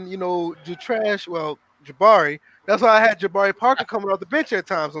putting, Jabari. That's why I had Jabari Parker coming off the bench at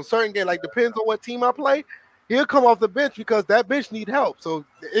times on certain games. Like, depends on what team I play. He'll come off the bench because that bench need help. So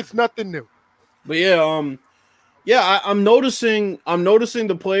it's nothing new. But yeah, Yeah, I'm noticing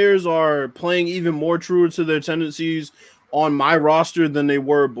the players are playing even more truer to their tendencies on my roster than they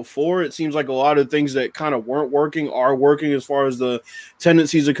were before. It seems like a lot of things that kind of weren't working are working as far as the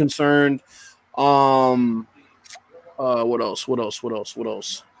tendencies are concerned. What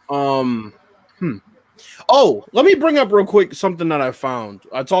else? Oh, let me bring up real quick something that I found.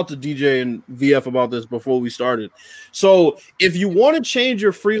 I talked to DJ and VF about this before we started. So, if you want to change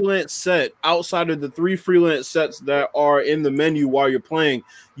your freelance set outside of the 3 freelance sets that are in the menu while you're playing,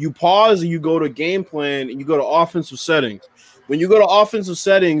 you pause and you go to game plan and you go to offensive settings. When you go to offensive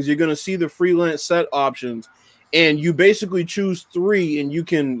settings, you're going to see the freelance set options, and you basically choose 3, and you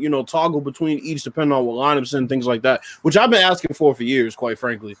can, toggle between each depending on what lineups and things like that, which I've been asking for years, quite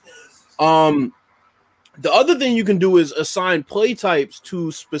frankly. The other thing you can do is assign play types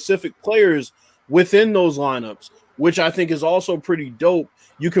to specific players within those lineups, which I think is also pretty dope.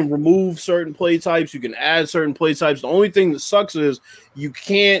 You can remove certain play types. You can add certain play types. The only thing that sucks is you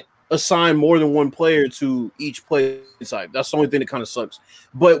can't assign more than one player to each play type. That's the only thing that kind of sucks.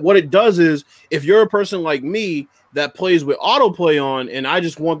 But what it does is if you're a person like me that plays with autoplay on, and I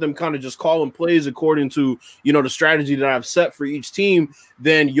just want them kind of just calling plays according to, the strategy that I've set for each team,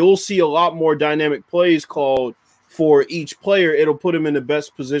 then you'll see a lot more dynamic plays called for each player. It'll put them in the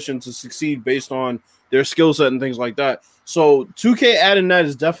best position to succeed based on their skill set and things like that. So 2K adding that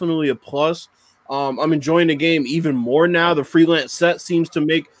is definitely a plus. I'm enjoying the game even more now. The freelance set seems to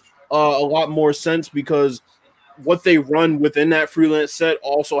make a lot more sense because what they run within that freelance set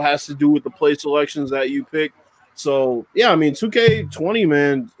also has to do with the play selections that you pick. So, yeah, I mean, 2K20,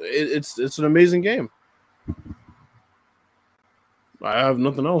 man, it's an amazing game. I have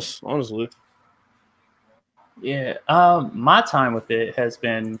nothing else, honestly. Yeah, my time with it has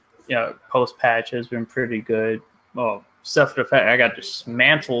been, post-patch has been pretty good. Well, except for the fact I got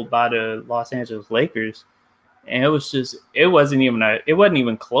dismantled by the Los Angeles Lakers, and it wasn't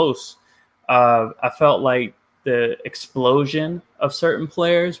even close. I felt like the explosion of certain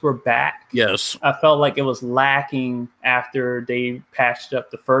players were back. Yes. I felt like it was lacking after they patched up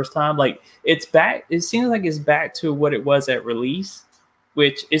the first time. Like, it's back. It seems like it's back to what it was at release,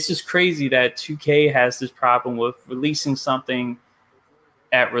 which it's just crazy that 2K has this problem with releasing something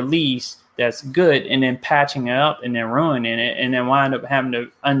at release that's good and then patching it up and then ruining it and then wind up having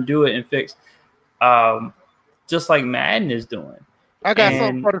to undo it and fix, just like Madden is doing. I got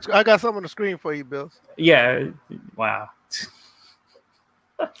something on the screen for you, Bill. Yeah. Wow.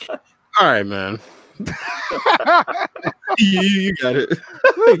 All right, man. you got it.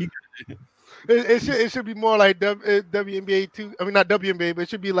 It should be more like WNBA 2. I mean, not WNBA, but it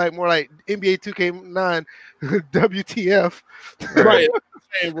should be like more like NBA 2K9 WTF. Right.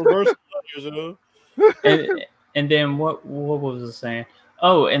 Reverse. and then what was I saying?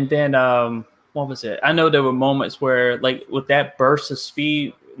 Oh, and then what was it? I know there were moments where, like, with that burst of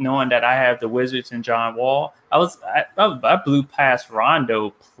speed, knowing that I have the Wizards and John Wall, I blew past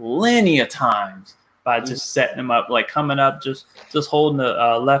Rondo plenty of times by just setting him up, like coming up, just holding the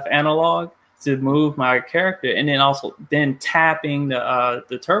left analog to move my character, and then tapping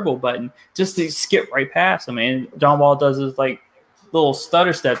the turbo button just to skip right past him. And John Wall does his like little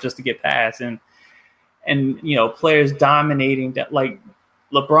stutter step just to get past, and players dominating that, like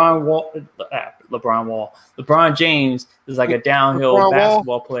LeBron James is like a downhill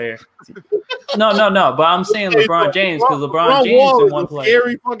basketball player. No. But I'm saying LeBron James because LeBron James is one player.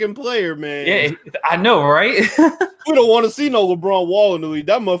 Scary fucking player, man. Yeah, I know, right? We don't want to see no LeBron Wall in the league.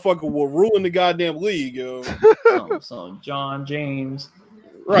 That motherfucker will ruin the goddamn league, yo. So John James,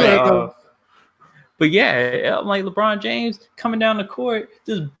 right? But yeah, I'm like LeBron James coming down the court,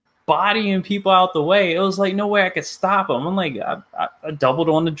 just bodying people out the way. It was like no way I could stop him. I'm like, I doubled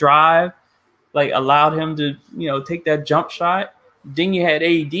on the drive, like allowed him to, take that jump shot. Then you had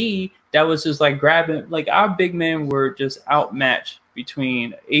AD that was just like grabbing, like our big men were just outmatched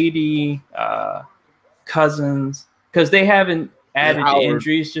between AD, Cousins, because they haven't added the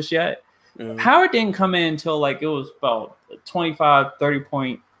injuries just yet. Mm-hmm. Howard didn't come in until like it was about 25, 30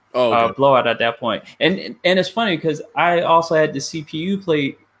 point blowout at that point. And it's funny because I also had the CPU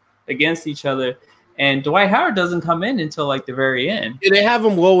play against each other, and Dwight Howard doesn't come in until like the very end. Yeah, they have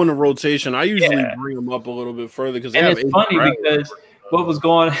him low in the rotation. I usually bring him up a little bit further because it's funny because what was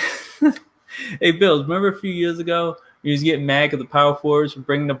going on. Hey, Bills, remember a few years ago you was getting mad at the power forwards for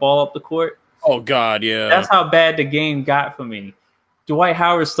bringing the ball up the court? Oh God, yeah. That's how bad the game got for me. Dwight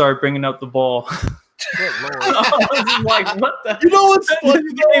Howard started bringing up the ball. I was like, what the? You know what's funny?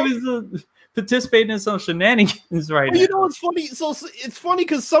 He was participating in some shenanigans right now. You know what's funny? So it's funny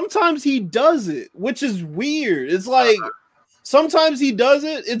because sometimes he does it, which is weird. It's like Sometimes he does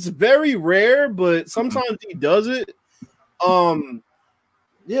it. It's very rare, but sometimes he does it.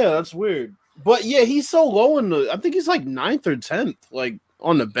 Yeah, that's weird. But yeah, he's so low I think he's like 9th or 10th, like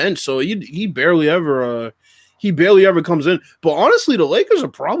on the bench. So he barely ever comes in. But honestly, the Lakers are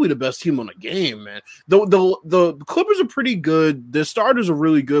probably the best team on the game, man. The Clippers are pretty good. Their starters are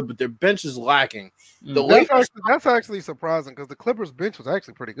really good, but their bench is lacking. That's actually surprising because the Clippers bench was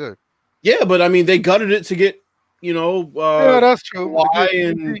actually pretty good. Yeah, but I mean, they gutted it to get yeah, that's true. Kawhi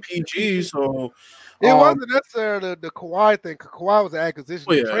and PG. So it wasn't necessarily the Kawhi thing. Kawhi was an acquisition.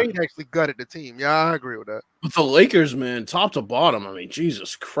 Oh, yeah. The trade actually gutted the team. Yeah, I agree with that. But the Lakers, man, top to bottom, I mean,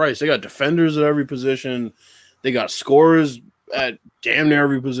 Jesus Christ, they got defenders at every position. They got scorers at damn near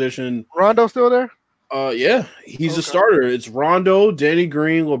every position. Rondo still there? Yeah, he's a starter. It's Rondo, Danny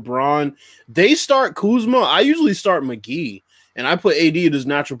Green, LeBron. They start Kuzma. I usually start McGee, and I put AD in his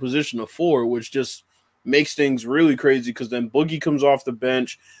natural position of 4, which just makes things really crazy because then Boogie comes off the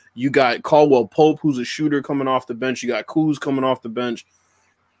bench. You got Caldwell Pope, who's a shooter, coming off the bench. You got Kuz coming off the bench.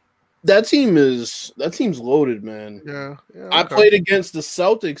 That team's loaded, man. Yeah. I played against the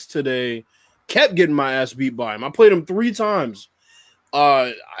Celtics today. Kept getting my ass beat by him. I played him 3 times.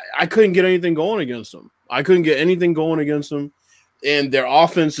 I couldn't get anything going against them. And their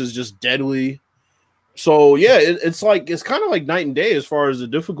offense is just deadly. So yeah, it's kind of like night and day as far as the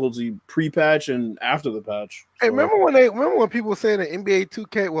difficulty pre-patch and after the patch. Hey, remember when people were saying that NBA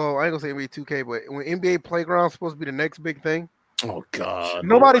 2K? Well, I ain't gonna say NBA 2K, but when NBA Playground's supposed to be the next big thing. Oh God!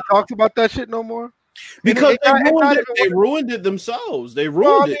 Nobody talks about that shit no more. Because they ruined it themselves. They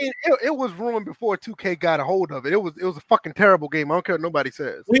ruined it. It was ruined before 2K got a hold of it. It was a fucking terrible game. I don't care what nobody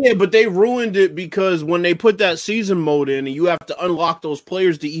says. Yeah, but they ruined it because when they put that season mode in and you have to unlock those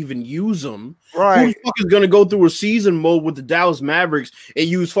players to even use them. Right. Who the fuck is going to go through a season mode with the Dallas Mavericks and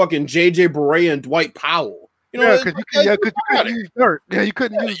use fucking JJ Barea and Dwight Powell? Because you couldn't use dirt. Yeah, you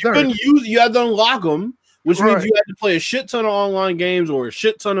couldn't use dirt. You had to unlock them, which means you had to play a shit ton of online games or a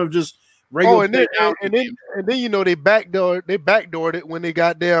shit ton of just regular. And then they backdoored it when they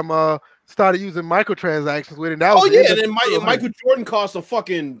goddamn started using microtransactions with it. That was and then Michael Jordan cost a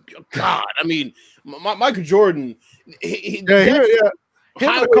fucking God. I mean, Michael Jordan. Him and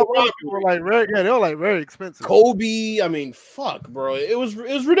a couple other people were they were very expensive. Kobe, I mean, fuck, bro. It was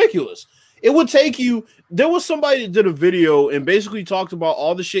ridiculous. It would take you. There was somebody that did a video and basically talked about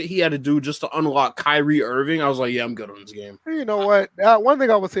all the shit he had to do just to unlock Kyrie Irving. I was like, yeah, I'm good on this game. You know what? One thing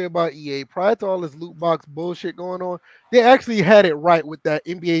I would say about EA, prior to all this loot box bullshit going on, they actually had it right with that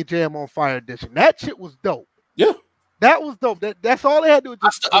NBA Jam on Fire edition. That shit was dope. Yeah, that was dope. That's all they had to do.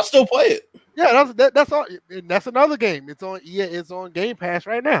 I still play it. Yeah, that's all. And that's another game. It's on EA. It's on Game Pass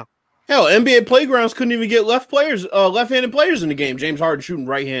right now. Hell, NBA Playgrounds couldn't even get left-handed players in the game. James Harden shooting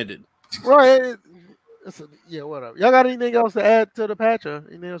right-handed. Right. Yeah, what up? Y'all got anything else to add to the patch or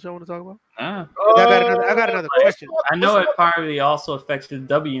anything else y'all want to talk about? I got another question. I know it probably also affects the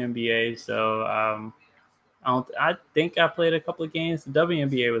WNBA, so I think I played a couple of games the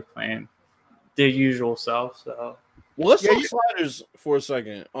WNBA was playing their usual self. So let's talk sliders for a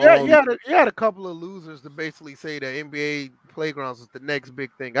second. You had a couple of losers to basically say that NBA Playgrounds is the next big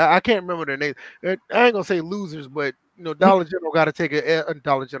thing. I can't remember their names. I ain't gonna say losers, but Dollar General got to take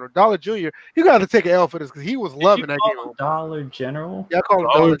Dollar Junior. He got to take an L for this because he was loving that game. Dollar General. Yeah, I call him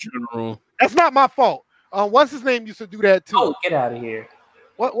Dollar General. That's not my fault. What's his name? Used to do that too. Oh, get out of here.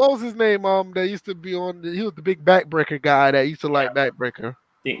 What was his name? That used to be on. He was the big backbreaker guy that used to like backbreaker.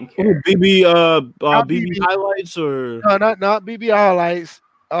 Didn't care. BB highlights or no, not BB highlights.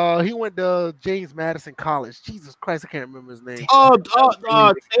 He went to James Madison College. Jesus Christ, I can't remember his name.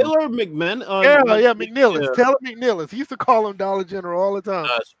 Taylor McMillan. McNillis. Yeah. Taylor McNillis. He used to call him Dollar General all the time.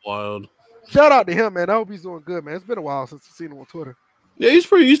 That's wild. Shout out to him, man. I hope he's doing good, man. It's been a while since I've seen him on Twitter. Yeah, he's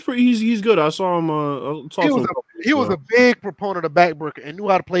good. I saw him. He was a big proponent of backbreaker and knew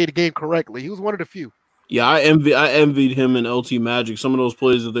how to play the game correctly. He was one of the few. Yeah, I envied him and LT Magic. Some of those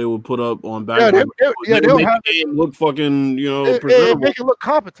plays that they would put up on back. They'll make the game look fucking, it make it look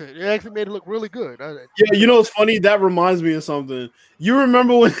competent. It actually made it look really good. Yeah, it's funny. That reminds me of something. You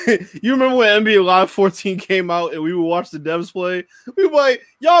remember when NBA Live 14 came out and we would watch the devs play? We were like,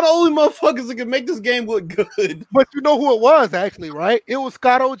 y'all the only motherfuckers that can make this game look good. But you know who it was actually, right? It was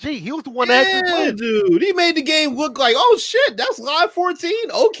Scott OG. He was the one that actually played. Dude. He made the game look like, oh shit, that's Live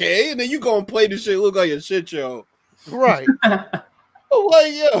 14? Okay. And then you go and play this shit look like a shit show. Right. I'm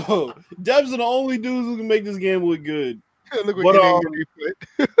like, yo, devs are the only dudes who can make this game look good. Look what I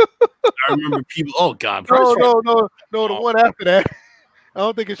remember people. Oh God! No. The one after that. I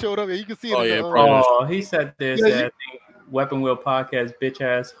don't think it showed up. You can see it. He said this. Yeah, Weapon Wheel podcast bitch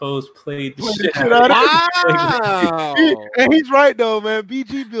ass host played the shit out out of it. And he's right though, man.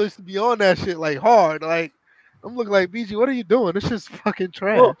 BG used to be on that shit like hard. Like I'm looking like BG, what are you doing? This is fucking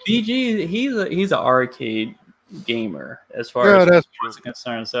trash. Well, BG, he's an arcade gamer as far as sports are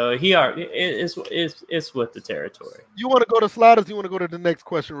concerned. So it's with the territory. You want to go to sliders? You want to go to the next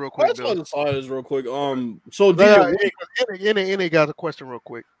question real quick? Let's go to sliders real quick. So DJ, NA got a question real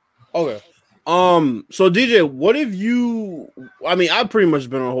quick. Okay. So DJ, what have you? I mean, I've pretty much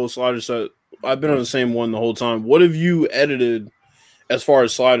been on a whole slider set. I've been on the same one the whole time. What have you edited as far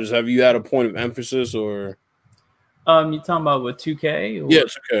as sliders? Have you had a point of emphasis or? You talking about with 2K? Or? Yeah,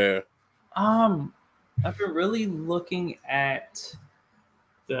 2K. I've been really looking at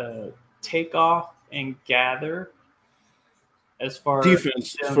the takeoff and gather as far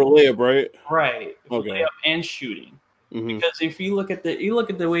defense as for layup, right? Right. Okay. Layup and shooting. Mm-hmm. Because if you look at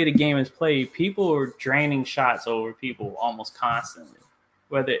the way the game is played, people are draining shots over people almost constantly.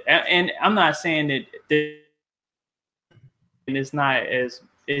 And I'm not saying that it's not as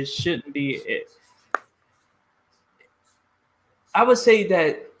it shouldn't be. I would say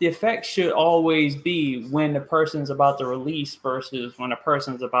that the effect should always be when the person's about to release versus when a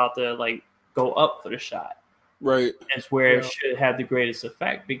person's about to like go up for the shot. Right. That's where it should have the greatest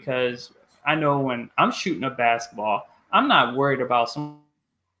effect, because I know when I'm shooting a basketball, I'm not worried about something.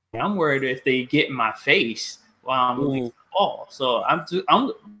 I'm worried if they get in my face while I'm releasing the ball. So I'm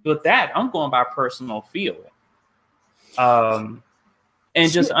with that. I'm going by personal feel. And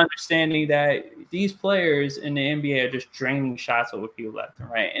just understanding that these players in the NBA are just draining shots over people left and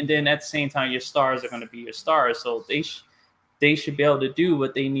right. And then at the same time, your stars are going to be your stars. So they should be able to do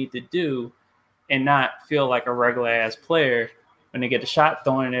what they need to do and not feel like a regular ass player when they get a shot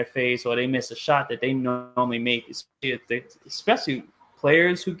thrown in their face or they miss a shot that they normally make. Especially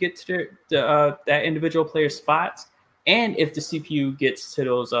players who get to that individual player spots, and if the CPU gets to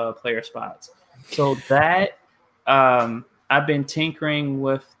those player spots. So that I've been tinkering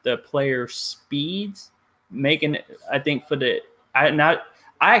with the player speeds, making it, I think I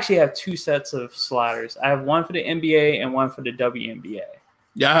actually have two sets of sliders. I have one for the NBA and one for the WNBA.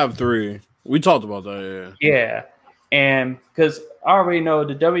 Yeah, I have three. We talked about that, yeah. Yeah. And because I already know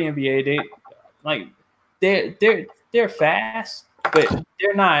the WNBA, they're fast, but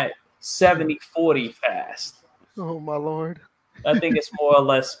they're not 70-40 fast. Oh my Lord. I think it's more or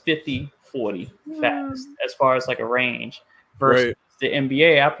less 50-40 fast as far as like a range. Versus the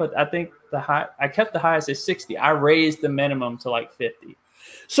NBA, I kept the highest at 60. I raised the minimum to like 50.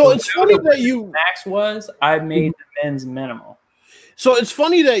 So it's funny that max was I made the men's minimum. So it's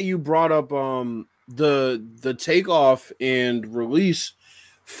funny that you brought up the takeoff and release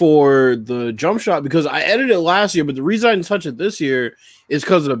for the jump shot, because I edited it last year, but the reason I didn't touch it this year is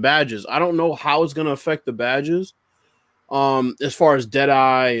because of the badges. I don't know how it's going to affect the badges, as far as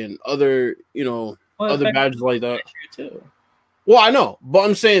Deadeye and other other badges like that. Too. Well, I know, but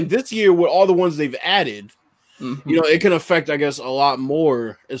I'm saying this year with all the ones they've added, it can affect, I guess, a lot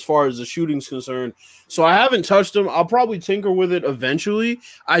more as far as the shooting's concerned. So I haven't touched them. I'll probably tinker with it eventually.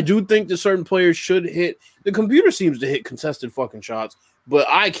 I do think that certain players should hit. The computer seems to hit contested fucking shots, but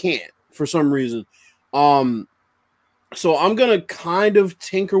I can't for some reason. So I'm gonna kind of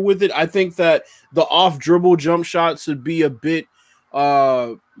tinker with it. I think that the off dribble jump shots should be a bit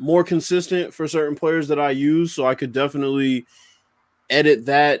more consistent for certain players that I use. So I could definitely edit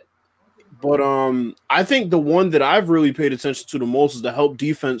that. But I think the one that I've really paid attention to the most is the help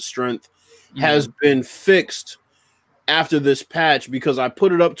defense strength has been fixed after this patch, because I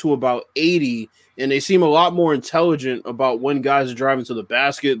put it up to about 80, and they seem a lot more intelligent about when guys are driving to the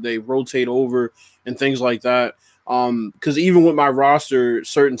basket, they rotate over and things like that. Because even with my roster,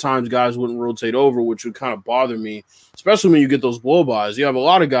 certain times guys wouldn't rotate over, which would kind of bother me, especially when you get those blow-bys. You have a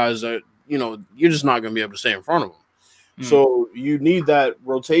lot of guys that, you're just not going to be able to stay in front of them. So you need that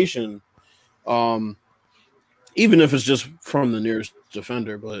rotation, even if it's just from the nearest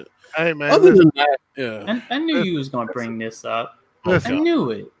defender. But hey, man, other than that, yeah. I knew you was going to bring this up. I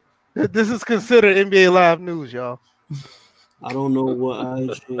knew it. This is considered NBA Live news, y'all. I don't know what I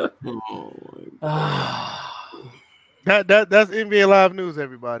should. That's NBA Live news,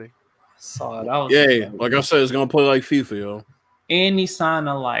 everybody. Saw it. Yeah, like I said, it's gonna play like FIFA, yo. Any sign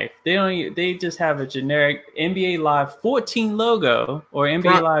of life. They just have a generic NBA Live 14 logo or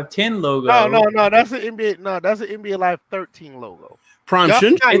NBA Live 10 logo. No, that's an NBA Live 13 logo. Prime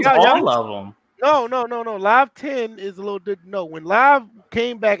Shin. It's all of them. No. Live 10 is a little different. No, when Live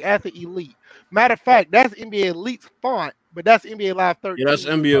came back after Elite. Matter of fact, that's NBA Elite's font, but that's NBA Live 13. Yeah, that's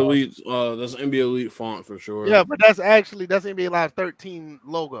NBA Elite. That's NBA Elite font for sure. Yeah, but that's NBA Live 13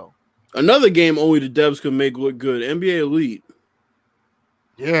 logo. Another game only the devs could make look good. NBA Elite.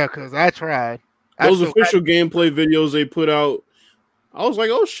 Yeah, because I tried. Those official gameplay videos they put out, I was like,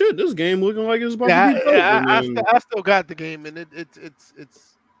 "Oh shit, this game looking like it's about to be dope." I still got the game, and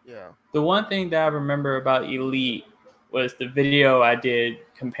it's yeah. The one thing that I remember about Elite was the video I did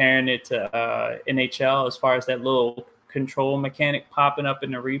comparing it to NHL as far as that little control mechanic popping up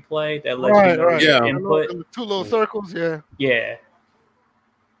in the replay that lets you know your input. The two little circles, yeah. Yeah.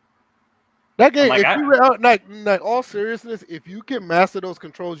 That game, like all seriousness, if you can master those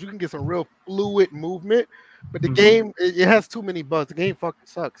controls, you can get some real fluid movement. But the game, it has too many bugs. The game fucking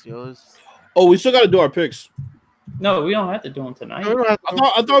sucks, yo. Oh, we still got to do our picks. No, we don't have to do them tonight.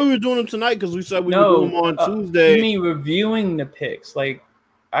 I thought we were doing them tonight because we said we would do them on Tuesday. You mean reviewing the picks? Like,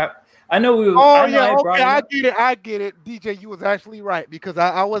 I know we. I get it. DJ, you was actually right because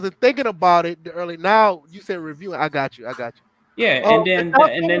I wasn't thinking about it early. Now you said reviewing. I got you. Yeah, and then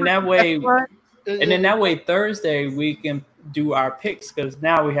that way, that way Thursday we can do our picks because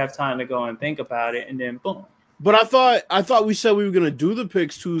now we have time to go and think about it, and then boom. But I thought we said we were gonna do the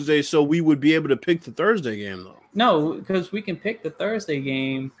picks Tuesday, so we would be able to pick the Thursday game though. No, because we can pick the Thursday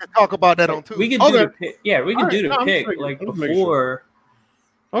game. Talk about that on Tuesday. We can do the pick. Yeah, we can do the pick before.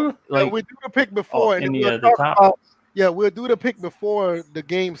 Okay. Like we do the pick before, and we'll talk about. Yeah, we'll do the pick before the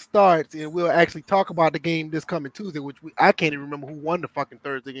game starts, and we'll actually talk about the game this coming Tuesday, which I can't even remember who won the fucking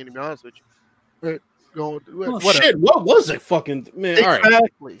Thursday game, to be honest with you. Shit, what was it fucking, man?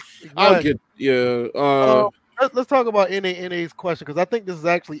 Exactly. All right. I'll get, let's talk about NA's question, because I think this is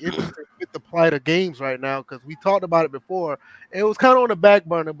actually interesting with the plight of games right now, because we talked about it before, and it was kind of on the back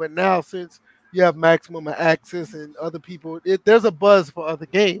burner, but now since you have Maximum Access and other people, there's a buzz for other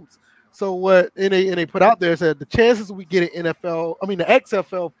games. So what NA put out there said the chances we get the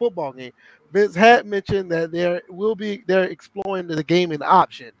XFL football game. Vince had mentioned that they're exploring the gaming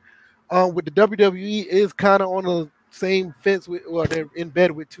option. With the WWE is kind of on the same fence they're in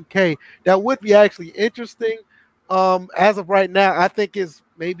bed with 2K. That would be actually interesting. As of right now, I think it's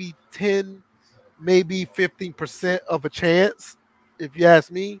maybe 10, maybe 15% of a chance, if you ask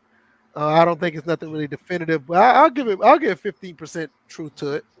me. I don't think it's nothing really definitive, but I'll give 15% truth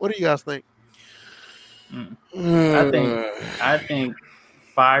to it. What do you guys think? I think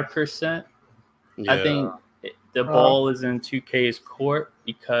 5%. Yeah. I think the ball is in 2K's court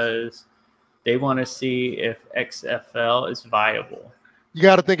because they want to see if XFL is viable. You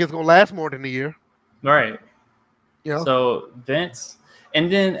got to think it's going to last more than a year, right? Yeah. So Vince, and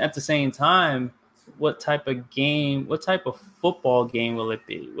then at the same time, what type of football game will it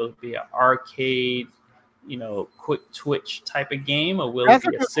be? Will it be an arcade, quick twitch type of game, or will it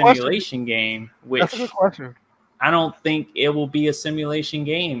be a simulation game? That's a good question. I don't think it will be a simulation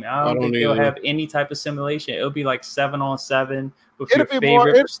game. I don't think it'll have any type of simulation. It'll be like 7-on-7 with your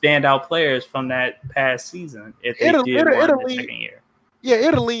favorite standout players from that past season. If they did the second year. Yeah,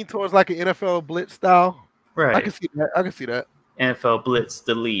 it'll lean towards like an NFL Blitz style. Right. I can see that. NFL Blitz,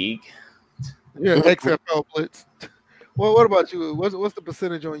 the league. Yeah, XFL Blitz. Well, what about you? What's the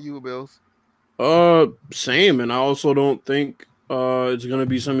percentage on you, Bills? Same, and I also don't think it's gonna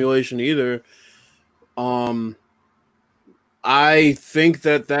be simulation either. I think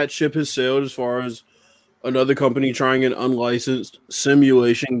that ship has sailed as far as another company trying an unlicensed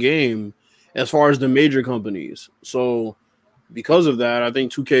simulation game as far as the major companies. So because of that, I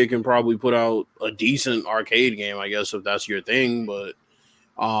think 2K can probably put out a decent arcade game, I guess, if that's your thing. But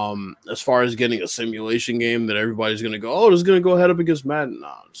as far as getting a simulation game that everybody's going to go, this is going to go head up against Madden.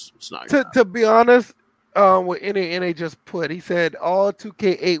 No, it's not. To be honest, what NA just put, he said all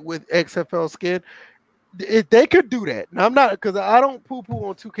 2K8 with XFL skin. If they could do that. Now, I'm not, because I don't poo-poo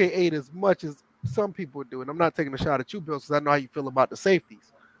on 2K8 as much as some people do, and I'm not taking a shot at you, Bill, because I know how you feel about the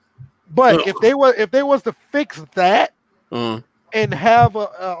safeties. But if they was to fix that and have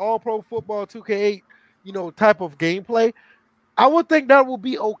a all-pro football 2K8, type of gameplay, I would think that would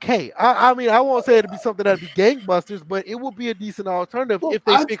be okay. I mean, I won't say it'd be something that'd be gangbusters, but it would be a decent alternative if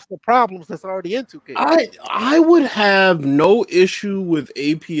they fix the problems that's already in 2K. I would have no issue with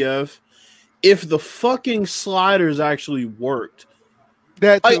APF if the fucking sliders actually worked.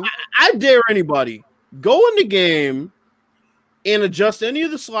 That too. I dare anybody go in the game and adjust any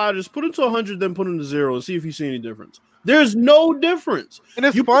of the sliders, put it to 100, then put it to 0, and see if you see any difference. There's no difference. And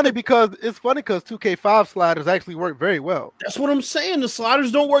it's funny because 2K5 sliders actually work very well. That's what I'm saying. The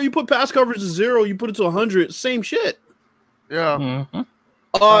sliders don't work. You put pass coverage to 0, you put it to 100, same shit. Yeah. Mm-hmm.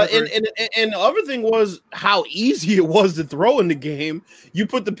 And the other thing was how easy it was to throw in the game. You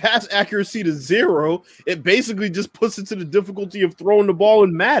put the pass accuracy to 0, it basically just puts it to the difficulty of throwing the ball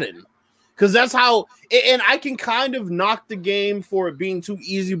in Madden. Because that's how, and I can kind of knock the game for it being too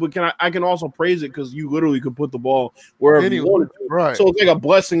easy, but I can also praise it because you literally could put the ball wherever you wanted to. Right. So it's like a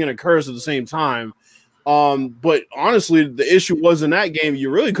blessing and a curse at the same time. But honestly, the issue was in that game,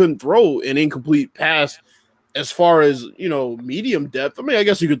 you really couldn't throw an incomplete pass as far as, medium depth. I mean, I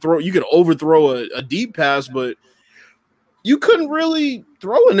guess you could overthrow a deep pass, but you couldn't really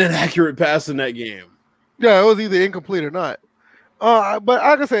throw an inaccurate pass in that game. Yeah, it was either incomplete or not. But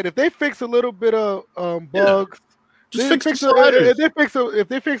like I said, if they fix a little bit of bugs, just fix the sliders. If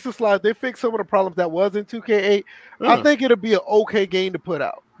they fix the slide, they fix some of the problems that was in 2K8. I think it'll be an okay game to put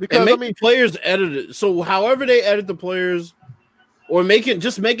out because the players edit it. So however they edit the players, or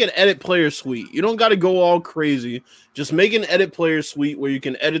just make an edit player suite. You don't got to go all crazy. Just make an edit player suite where you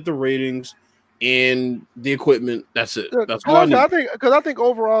can edit the ratings and the equipment. That's it. That's all I need. I think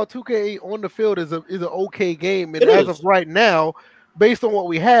overall 2K8 on the field is an okay game, and as of right now, based on what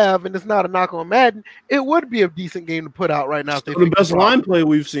we have, and it's not a knock on Madden, it would be a decent game to put out right now. If they the best line play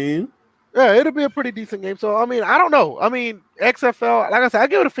we've seen. Yeah, it'll be a pretty decent game. So I mean, I don't know. I mean, XFL, like I said, I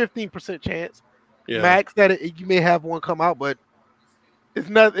give it a 15% chance max that you may have one come out, but it's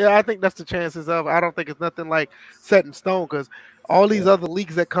not. I think that's the chances of. I don't think it's nothing like set in stone because all these other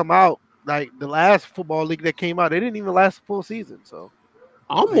leagues that come out. Like the last football league that came out, they didn't even last a full season. So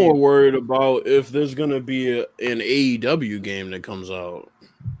I'm more worried about if there's gonna be an AEW game that comes out.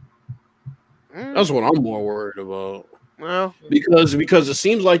 That's what I'm more worried about. Well, because it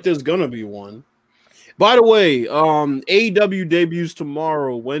seems like there's gonna be one. By the way, AEW debuts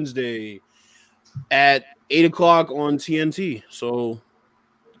tomorrow, Wednesday, at 8:00 on TNT. So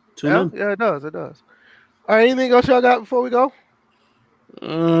tune in. Yeah, it does. It does. All right, anything else y'all got before we go?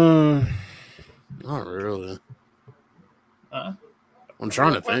 Not really. I'm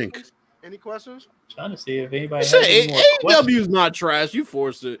trying to think. Any questions? Trying to see if anybody has any more AEW is not trash. You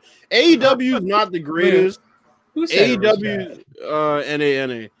forced it. AEW is not the greatest. Who said AEW,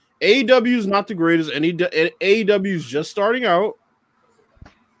 NA. AEW is not the greatest. AEW is just starting out.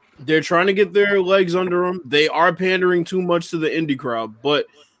 They're trying to get their legs under them. They are pandering too much to the indie crowd, but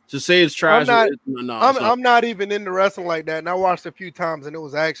to say it's trash, I'm not even into wrestling like that. And I watched a few times, and it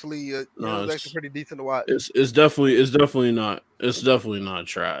was actually pretty decent to watch. It's definitely not. It's definitely not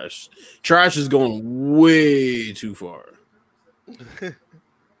trash. Trash is going way too far.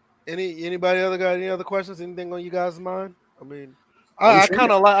 Anybody got any other questions? Anything on you guys' mind? I mean, I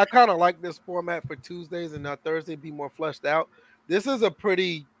kind of like this format for Tuesdays and Thursday be more fleshed out. This is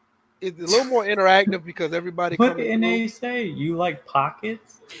it's a little more interactive because everybody. What did NA say? You like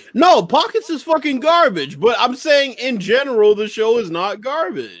pockets? No, pockets is fucking garbage. But I'm saying in general, the show is not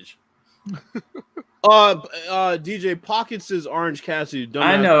garbage. DJ, pockets is Orange Cassidy.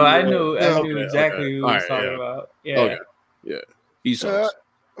 I knew exactly who he was talking about. Yeah, okay. Yeah, he sucks.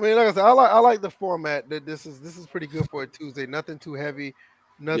 I mean, like I said, I like the format. That this is pretty good for a Tuesday. Nothing too heavy,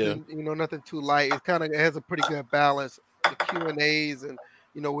 nothing nothing too light. It has a pretty good balance. The Q&As and.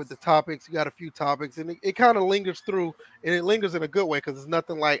 With the topics, you got a few topics, and it kind of lingers through, and it lingers in a good way because it's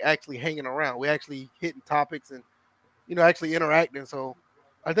nothing like actually hanging around. We actually hitting topics and, actually interacting. So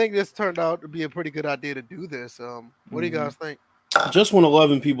I think this turned out to be a pretty good idea to do this. What do you guys think? Just when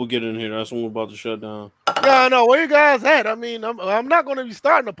 11 people get in here, that's when we're about to shut down. Yeah, I know. Where you guys at? I mean, I'm not going to be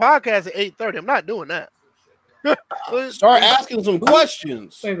starting the podcast at 8:30. I'm not doing that. Start asking some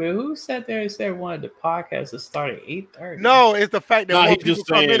questions. Wait, who sat there and said wanted the podcast to start at 8:30? No, it's the fact that more people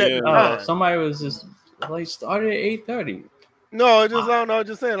come in at the time. Somebody was just like started at 8:30. No,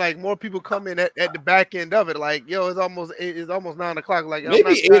 just saying like more people come in at the back end of it. Like, yo, it's almost 9 o'clock. Like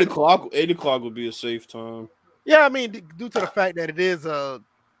maybe 8 o'clock. 8 o'clock would be a safe time. Yeah, I mean, due to the fact that it is a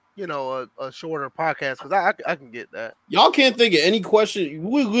shorter podcast, because I can get that. Y'all can't think of any question.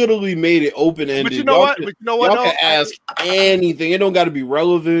 We literally made it open ended. But you know what? Y'all can ask anything. It don't got to be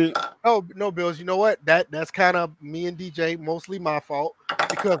relevant. No, Bills. You know what? That's kind of me and DJ, mostly my fault,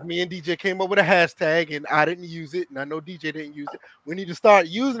 because me and DJ came up with a hashtag and I didn't use it, and I know DJ didn't use it. We need to start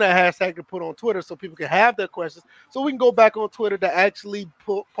using that hashtag to put on Twitter so people can have their questions, so we can go back on Twitter to actually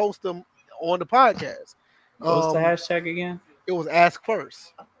post them on the podcast. What's the hashtag again? It was Ask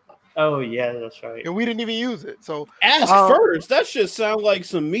First. Oh yeah, that's right. And we didn't even use it. So Ask First. That shit sound like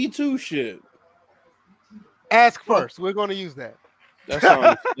some Me Too shit. Ask First. We're going to use that. That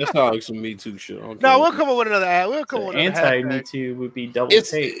sounds like some Me Too shit. Okay. No, we'll come up with another ad. We'll come up with another anti-Me Too would be double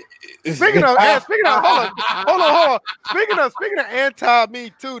take. Speaking of, hold on. Speaking of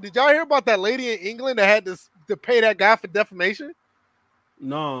anti-Me Too, did y'all hear about that lady in England that had to pay that guy for defamation?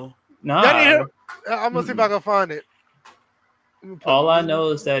 No. No. I'm gonna see if I can find it. All I know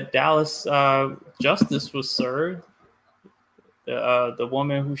is that Dallas justice was served. the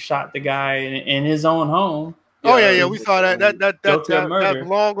woman who shot the guy in his own home. Oh yeah, we saw that. That's Murder.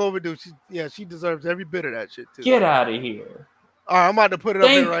 long overdue. She deserves every bit of that shit too. Get out of here. All right, I'm about to put it up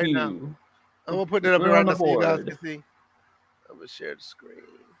here right now. You. I'm gonna put it up here right now so you guys can see. I'm gonna share the screen.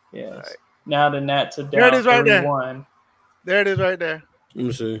 Yes. Right. Now the Nats are down there it is right 31. There it is right there. Let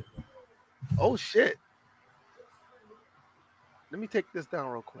me see. Oh shit. Let me take this down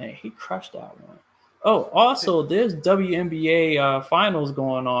real quick. Man, he crushed that one. Oh, also, there's WNBA finals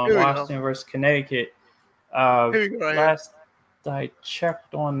going on. Washington versus Connecticut. Here we go, right last I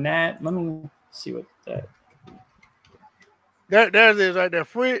checked on that. Let me see what that. There it is right there.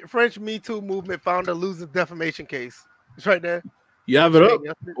 French Me Too movement found a losing defamation case. It's right there. You have it up?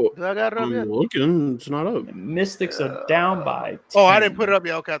 Do I got it up yet? I'm looking. It's not up. Mystics are down by 10. Oh, I didn't put it up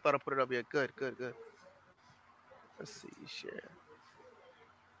yet. Okay, I thought I put it up yet. Good. Let's see. Share.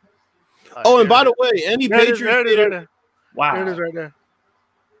 Oh, and by the way, any Patriots right wow. There it is right there.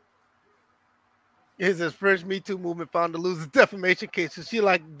 It says French Me Too movement found a losing defamation case. So she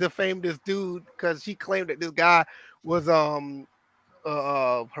like defamed this dude because she claimed that this guy was harassing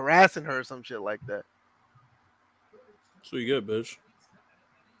her or some shit like that. So you get, bitch.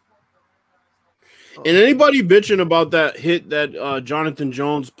 And anybody bitching about that hit that Jonathan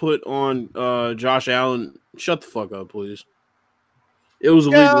Jones put on Josh Allen, shut the fuck up, please. It was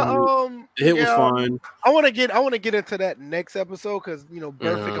illegal. The hit was fine. I want to get into that next episode because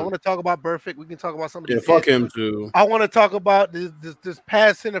Burfict. I want to talk about Burfict. We can talk about some of these. Yeah, fuck him too. I want to talk about this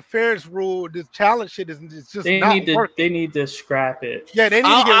pass interference rule. This challenge shit is just not working. They need to scrap it. Yeah, they need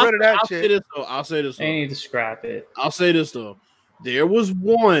to get rid of that shit. I'll say this. They need to scrap it. I'll say this though. There was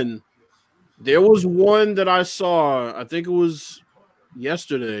one that I saw. I think it was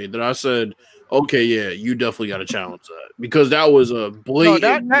yesterday that I said, okay, yeah, you definitely got to challenge that because that was a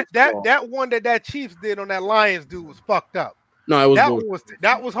blatant. No, that one that Chiefs did on that Lions dude was fucked up. No, it was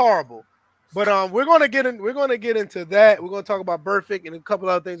that was horrible. But we're gonna get into that. We're gonna talk about Burfict and a couple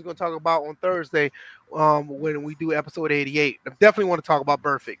other things we're gonna talk about on Thursday when we do episode 88. I definitely want to talk about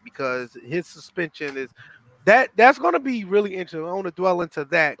Burfict because his suspension is that's gonna be really interesting. I want to dwell into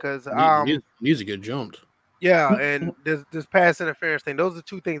that because needs to get jumped. Yeah, and this pass interference thing. Those are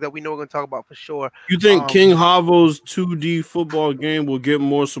two things that we know we're going to talk about for sure. You think King Havo's 2D football game will get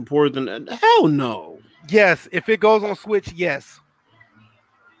more support than that? Hell no. Yes, if it goes on Switch, yes.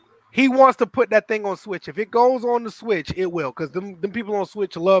 He wants to put that thing on Switch. If it goes on the Switch, it will, because them people on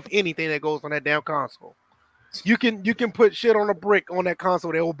Switch love anything that goes on that damn console. You can put shit on a brick on that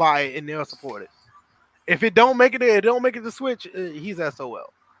console, they'll buy it and they'll support it. If it don't make it to Switch, he's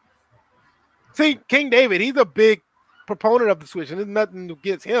SOL. See, King David, he's a big proponent of the Switch, and there's nothing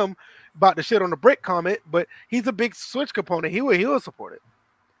against him about the shit on the brick comment, but he's a big Switch component. He'll support it.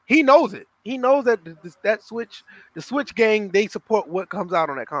 He knows it. He knows that the Switch gang, they support what comes out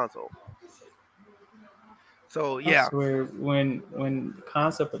on that console. So yeah. I swear, when the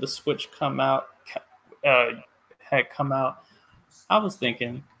concept of the Switch had come out, I was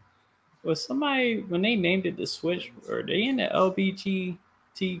thinking, was somebody when they named it the Switch, or they in the LBG?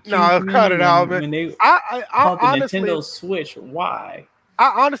 No, cut it out, man. I honestly, Nintendo Switch. Why?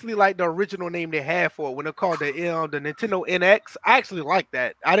 I honestly like the original name they had for it when they called the Nintendo NX. I actually like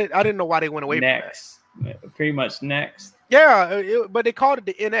that. I didn't know why they went away from that. Pretty much next. Yeah, but they called it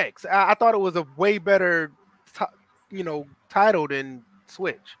the NX. I thought it was a way better, title than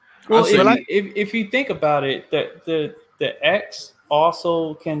Switch. Well, if you think about it, the X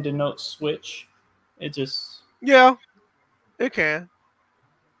also can denote Switch. It just it can.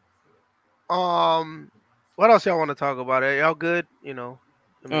 What else y'all want to talk about? Y'all good? I don't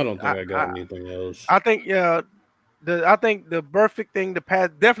think I got anything else. I think the Burfict thing,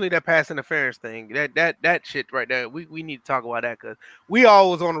 definitely that pass interference thing, that shit right there. We need to talk about that because we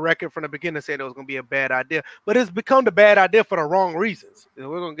always on the record from the beginning said it was gonna be a bad idea, but it's become the bad idea for the wrong reasons.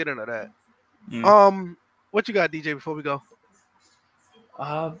 We're gonna get into that. What you got, DJ? Before we go,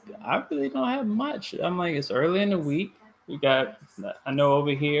 I really don't have much. I'm like, it's early in the week. I know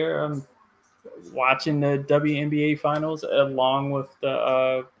over here I'm watching the WNBA finals along with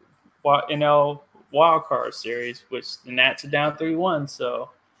the NL wild card series, which the Nats are down 3-1.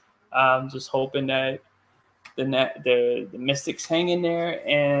 So I'm just hoping that the Mystics hang in there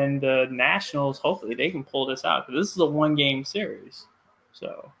and the Nationals, hopefully they can pull this out, because this is a 1-game series.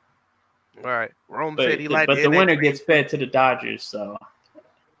 So all right, Rome said he liked, but the winner gets fed to the Dodgers. So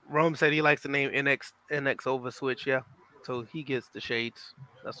Rome said he likes the name NX over Switch. Yeah, so he gets the shades.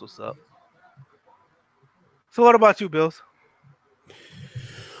 That's what's up. So what about you, Bills?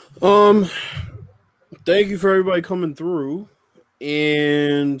 Thank you for everybody coming through.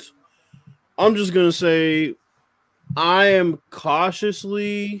 And I'm just going to say I am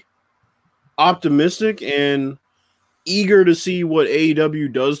cautiously optimistic and eager to see what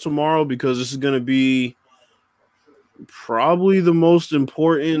AEW does tomorrow because this is going to be probably the most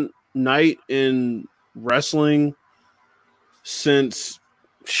important night in wrestling since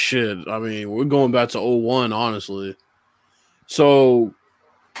shit. I mean, we're going back to 01, honestly. So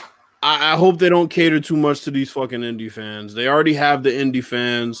I hope they don't cater too much to these fucking indie fans. They already have the indie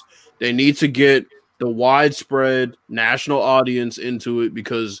fans. They need to get the widespread national audience into it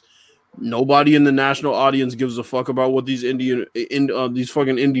because nobody in the national audience gives a fuck about what these fucking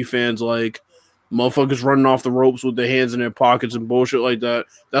indie fans like. Motherfuckers running off the ropes with their hands in their pockets and bullshit like that.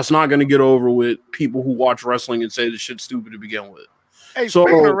 That's not going to get over with people who watch wrestling and say this shit's stupid to begin with. Hey,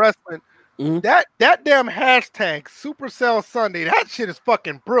 speaking of wrestling, that damn hashtag Supercell Sunday, that shit is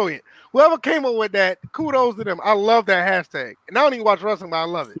fucking brilliant. Whoever came up with that, kudos to them. I love that hashtag. And I don't even watch wrestling, but I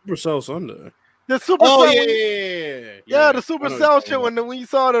love it. Supercell Sunday. The Supercell, yeah, the Supercell show. And when you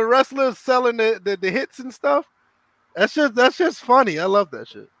saw the wrestlers selling the hits and stuff, that's just funny. I love that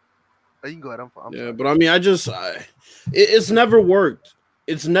shit. You can go ahead. I'm sorry. But I mean, it's never worked.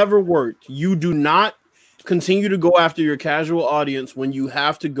 It's never worked. You do not continue to go after your casual audience when you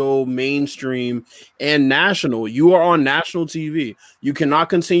have to go mainstream and national. You are on national TV. You cannot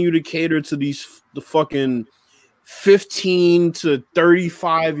continue to cater to the fucking 15 to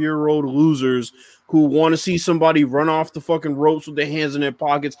 35-year-old losers who want to see somebody run off the fucking ropes with their hands in their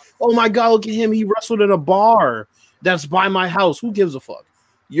pockets. Oh my God, look at him. He wrestled in a bar that's by my house. Who gives a fuck?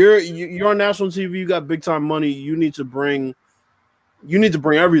 You're on national TV. You got big time money. You need to bring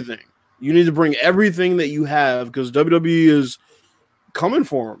everything. You need to bring everything that you have because WWE is coming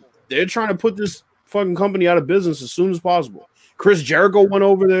for them. They're trying to put this fucking company out of business as soon as possible. Chris Jericho went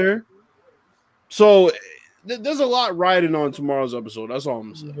over there. So there's a lot riding on tomorrow's episode. That's all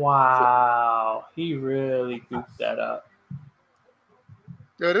I'm saying. Wow. He really goofed that up.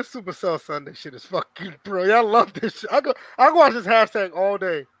 Yo, this Supercell Sunday shit is fucking brilliant. I love this shit. I go watch this hashtag all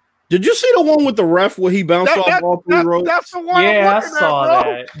day. Did you see the one with the ref where he bounced off all three ropes? That's the one. Yeah, I saw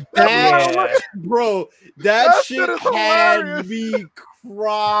that. Bro, that shit had me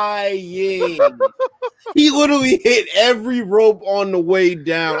crying. He literally hit every rope on the way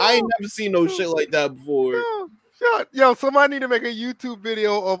down. I ain't never seen no shit like that before. Yo, somebody need to make a YouTube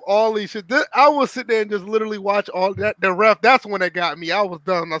video of all these shit. I will sit there and just literally watch all that. The ref, that's when it got me. I was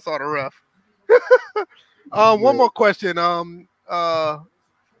done when I saw the ref. One more question.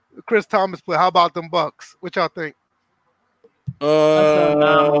 Chris Thomas play. How about them Bucks? What y'all think?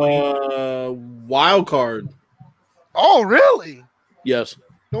 Wild card. Oh, really? Yes.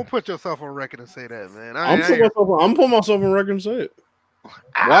 Don't put yourself on record and say that, man. I'm putting myself on record and say it.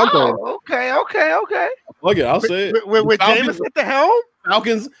 Wild card. Okay. Look it, I'll say it. With Jameis at the helm?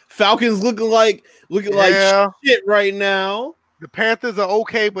 Falcons looking like shit right now. The Panthers are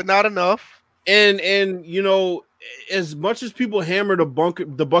okay, but not enough. And you know, as much as people hammer the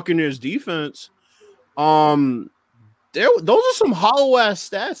Buccaneers defense, those are some hollow ass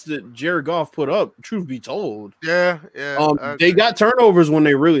stats that Jared Goff put up. Truth be told, yeah. They got turnovers when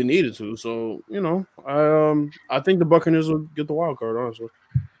they really needed to. So you know, I think the Buccaneers will get the wild card. Honestly,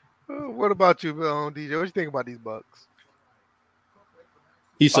 what about you, DJ? What you think about these Bucks?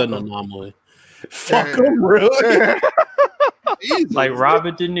 He said an anomaly. Fuck them, really? Like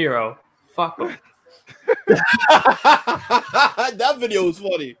Robert De Niro. Fuck them. That video was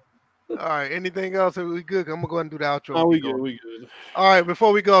funny. All right. Anything else? Are we good? I'm gonna go ahead and do the outro. Oh, we good. All right.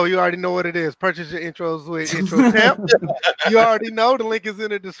 Before we go, you already know what it is. Purchase your intros with Intro Temp. You already know the link is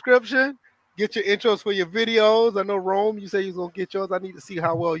in the description. Get your intros for your videos. I know Rome. You say you're gonna get yours. I need to see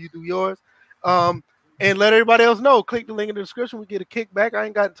how well you do yours. And let everybody else know. Click the link in the description. We get a kickback. I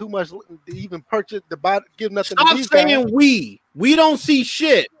ain't got too much to even purchase the bot. Give nothing. Stop to these saying guys. we don't see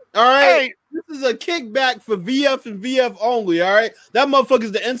shit. All right. Hey. This is a kickback for VF and VF only, all right? That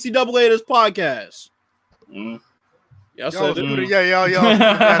motherfucker's the NCAA of this podcast. Y'all said it. Yeah,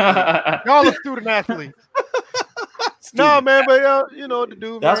 y'all are student athletes. No, man, but you know what to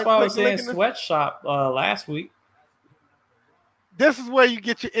do. That's man. why I was saying Sweatshop last week. This is where you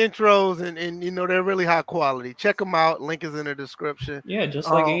get your intros, and you know they're really high quality. Check them out. Link is in the description. Yeah, just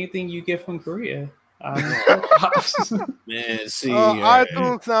like anything you get from Korea. Man, see,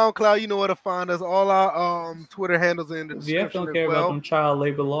 iTunes, SoundCloud, you know where to find us. All our Twitter handles are in the description. VF don't care about them child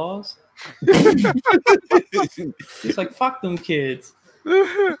labor laws. It's like fuck them kids.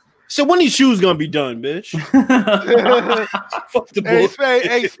 So when these shoes gonna be done, bitch? Fuck the bullshit.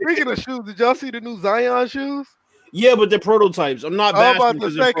 Hey, speaking of shoes, did y'all see the new Zion shoes? Yeah, but they're prototypes. I'm not bashing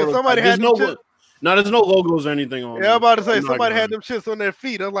because they're prototypes. No, there's no logos or anything on. Yeah, I'm about to say I'm somebody had them shits on their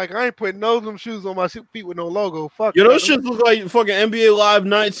feet. I'm like, I ain't putting no of them shoes on my feet with no logo. Fuck. Yo, those shits look like fucking NBA Live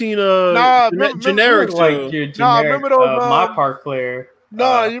 19. Generic. Like your generic. Remember those My Park player.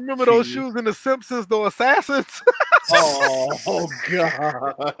 You remember those shoes in The Simpsons, those assassins? Oh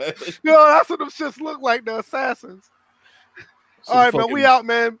God. Yo, that's what them shits look like, the assassins. All right, man, we out,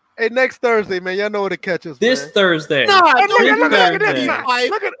 man. Hey, next Thursday, man, y'all know where to catch us. This Thursday. Look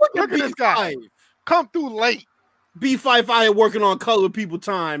at this guy. Come through late. B5 out here working on colored people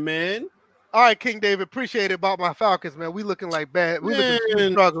time, man. All right, King David, appreciate it about my Falcons, man. We looking like bad. We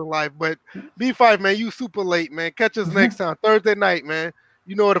looking struggling life, but B5, man, you super late, man. Catch us next time, Thursday night, man.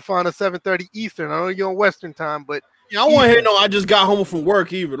 You know where to find us, 7:30 Eastern. I know you're on Western time, but I want to hear I just got home from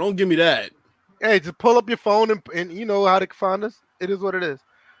work either. Don't give me that. Hey, just pull up your phone and you know how to find us. It is what it is.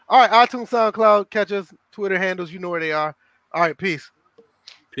 All right, iTunes, SoundCloud, catch us, Twitter handles, you know where they are. All right, peace.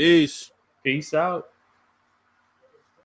 Peace. Peace out.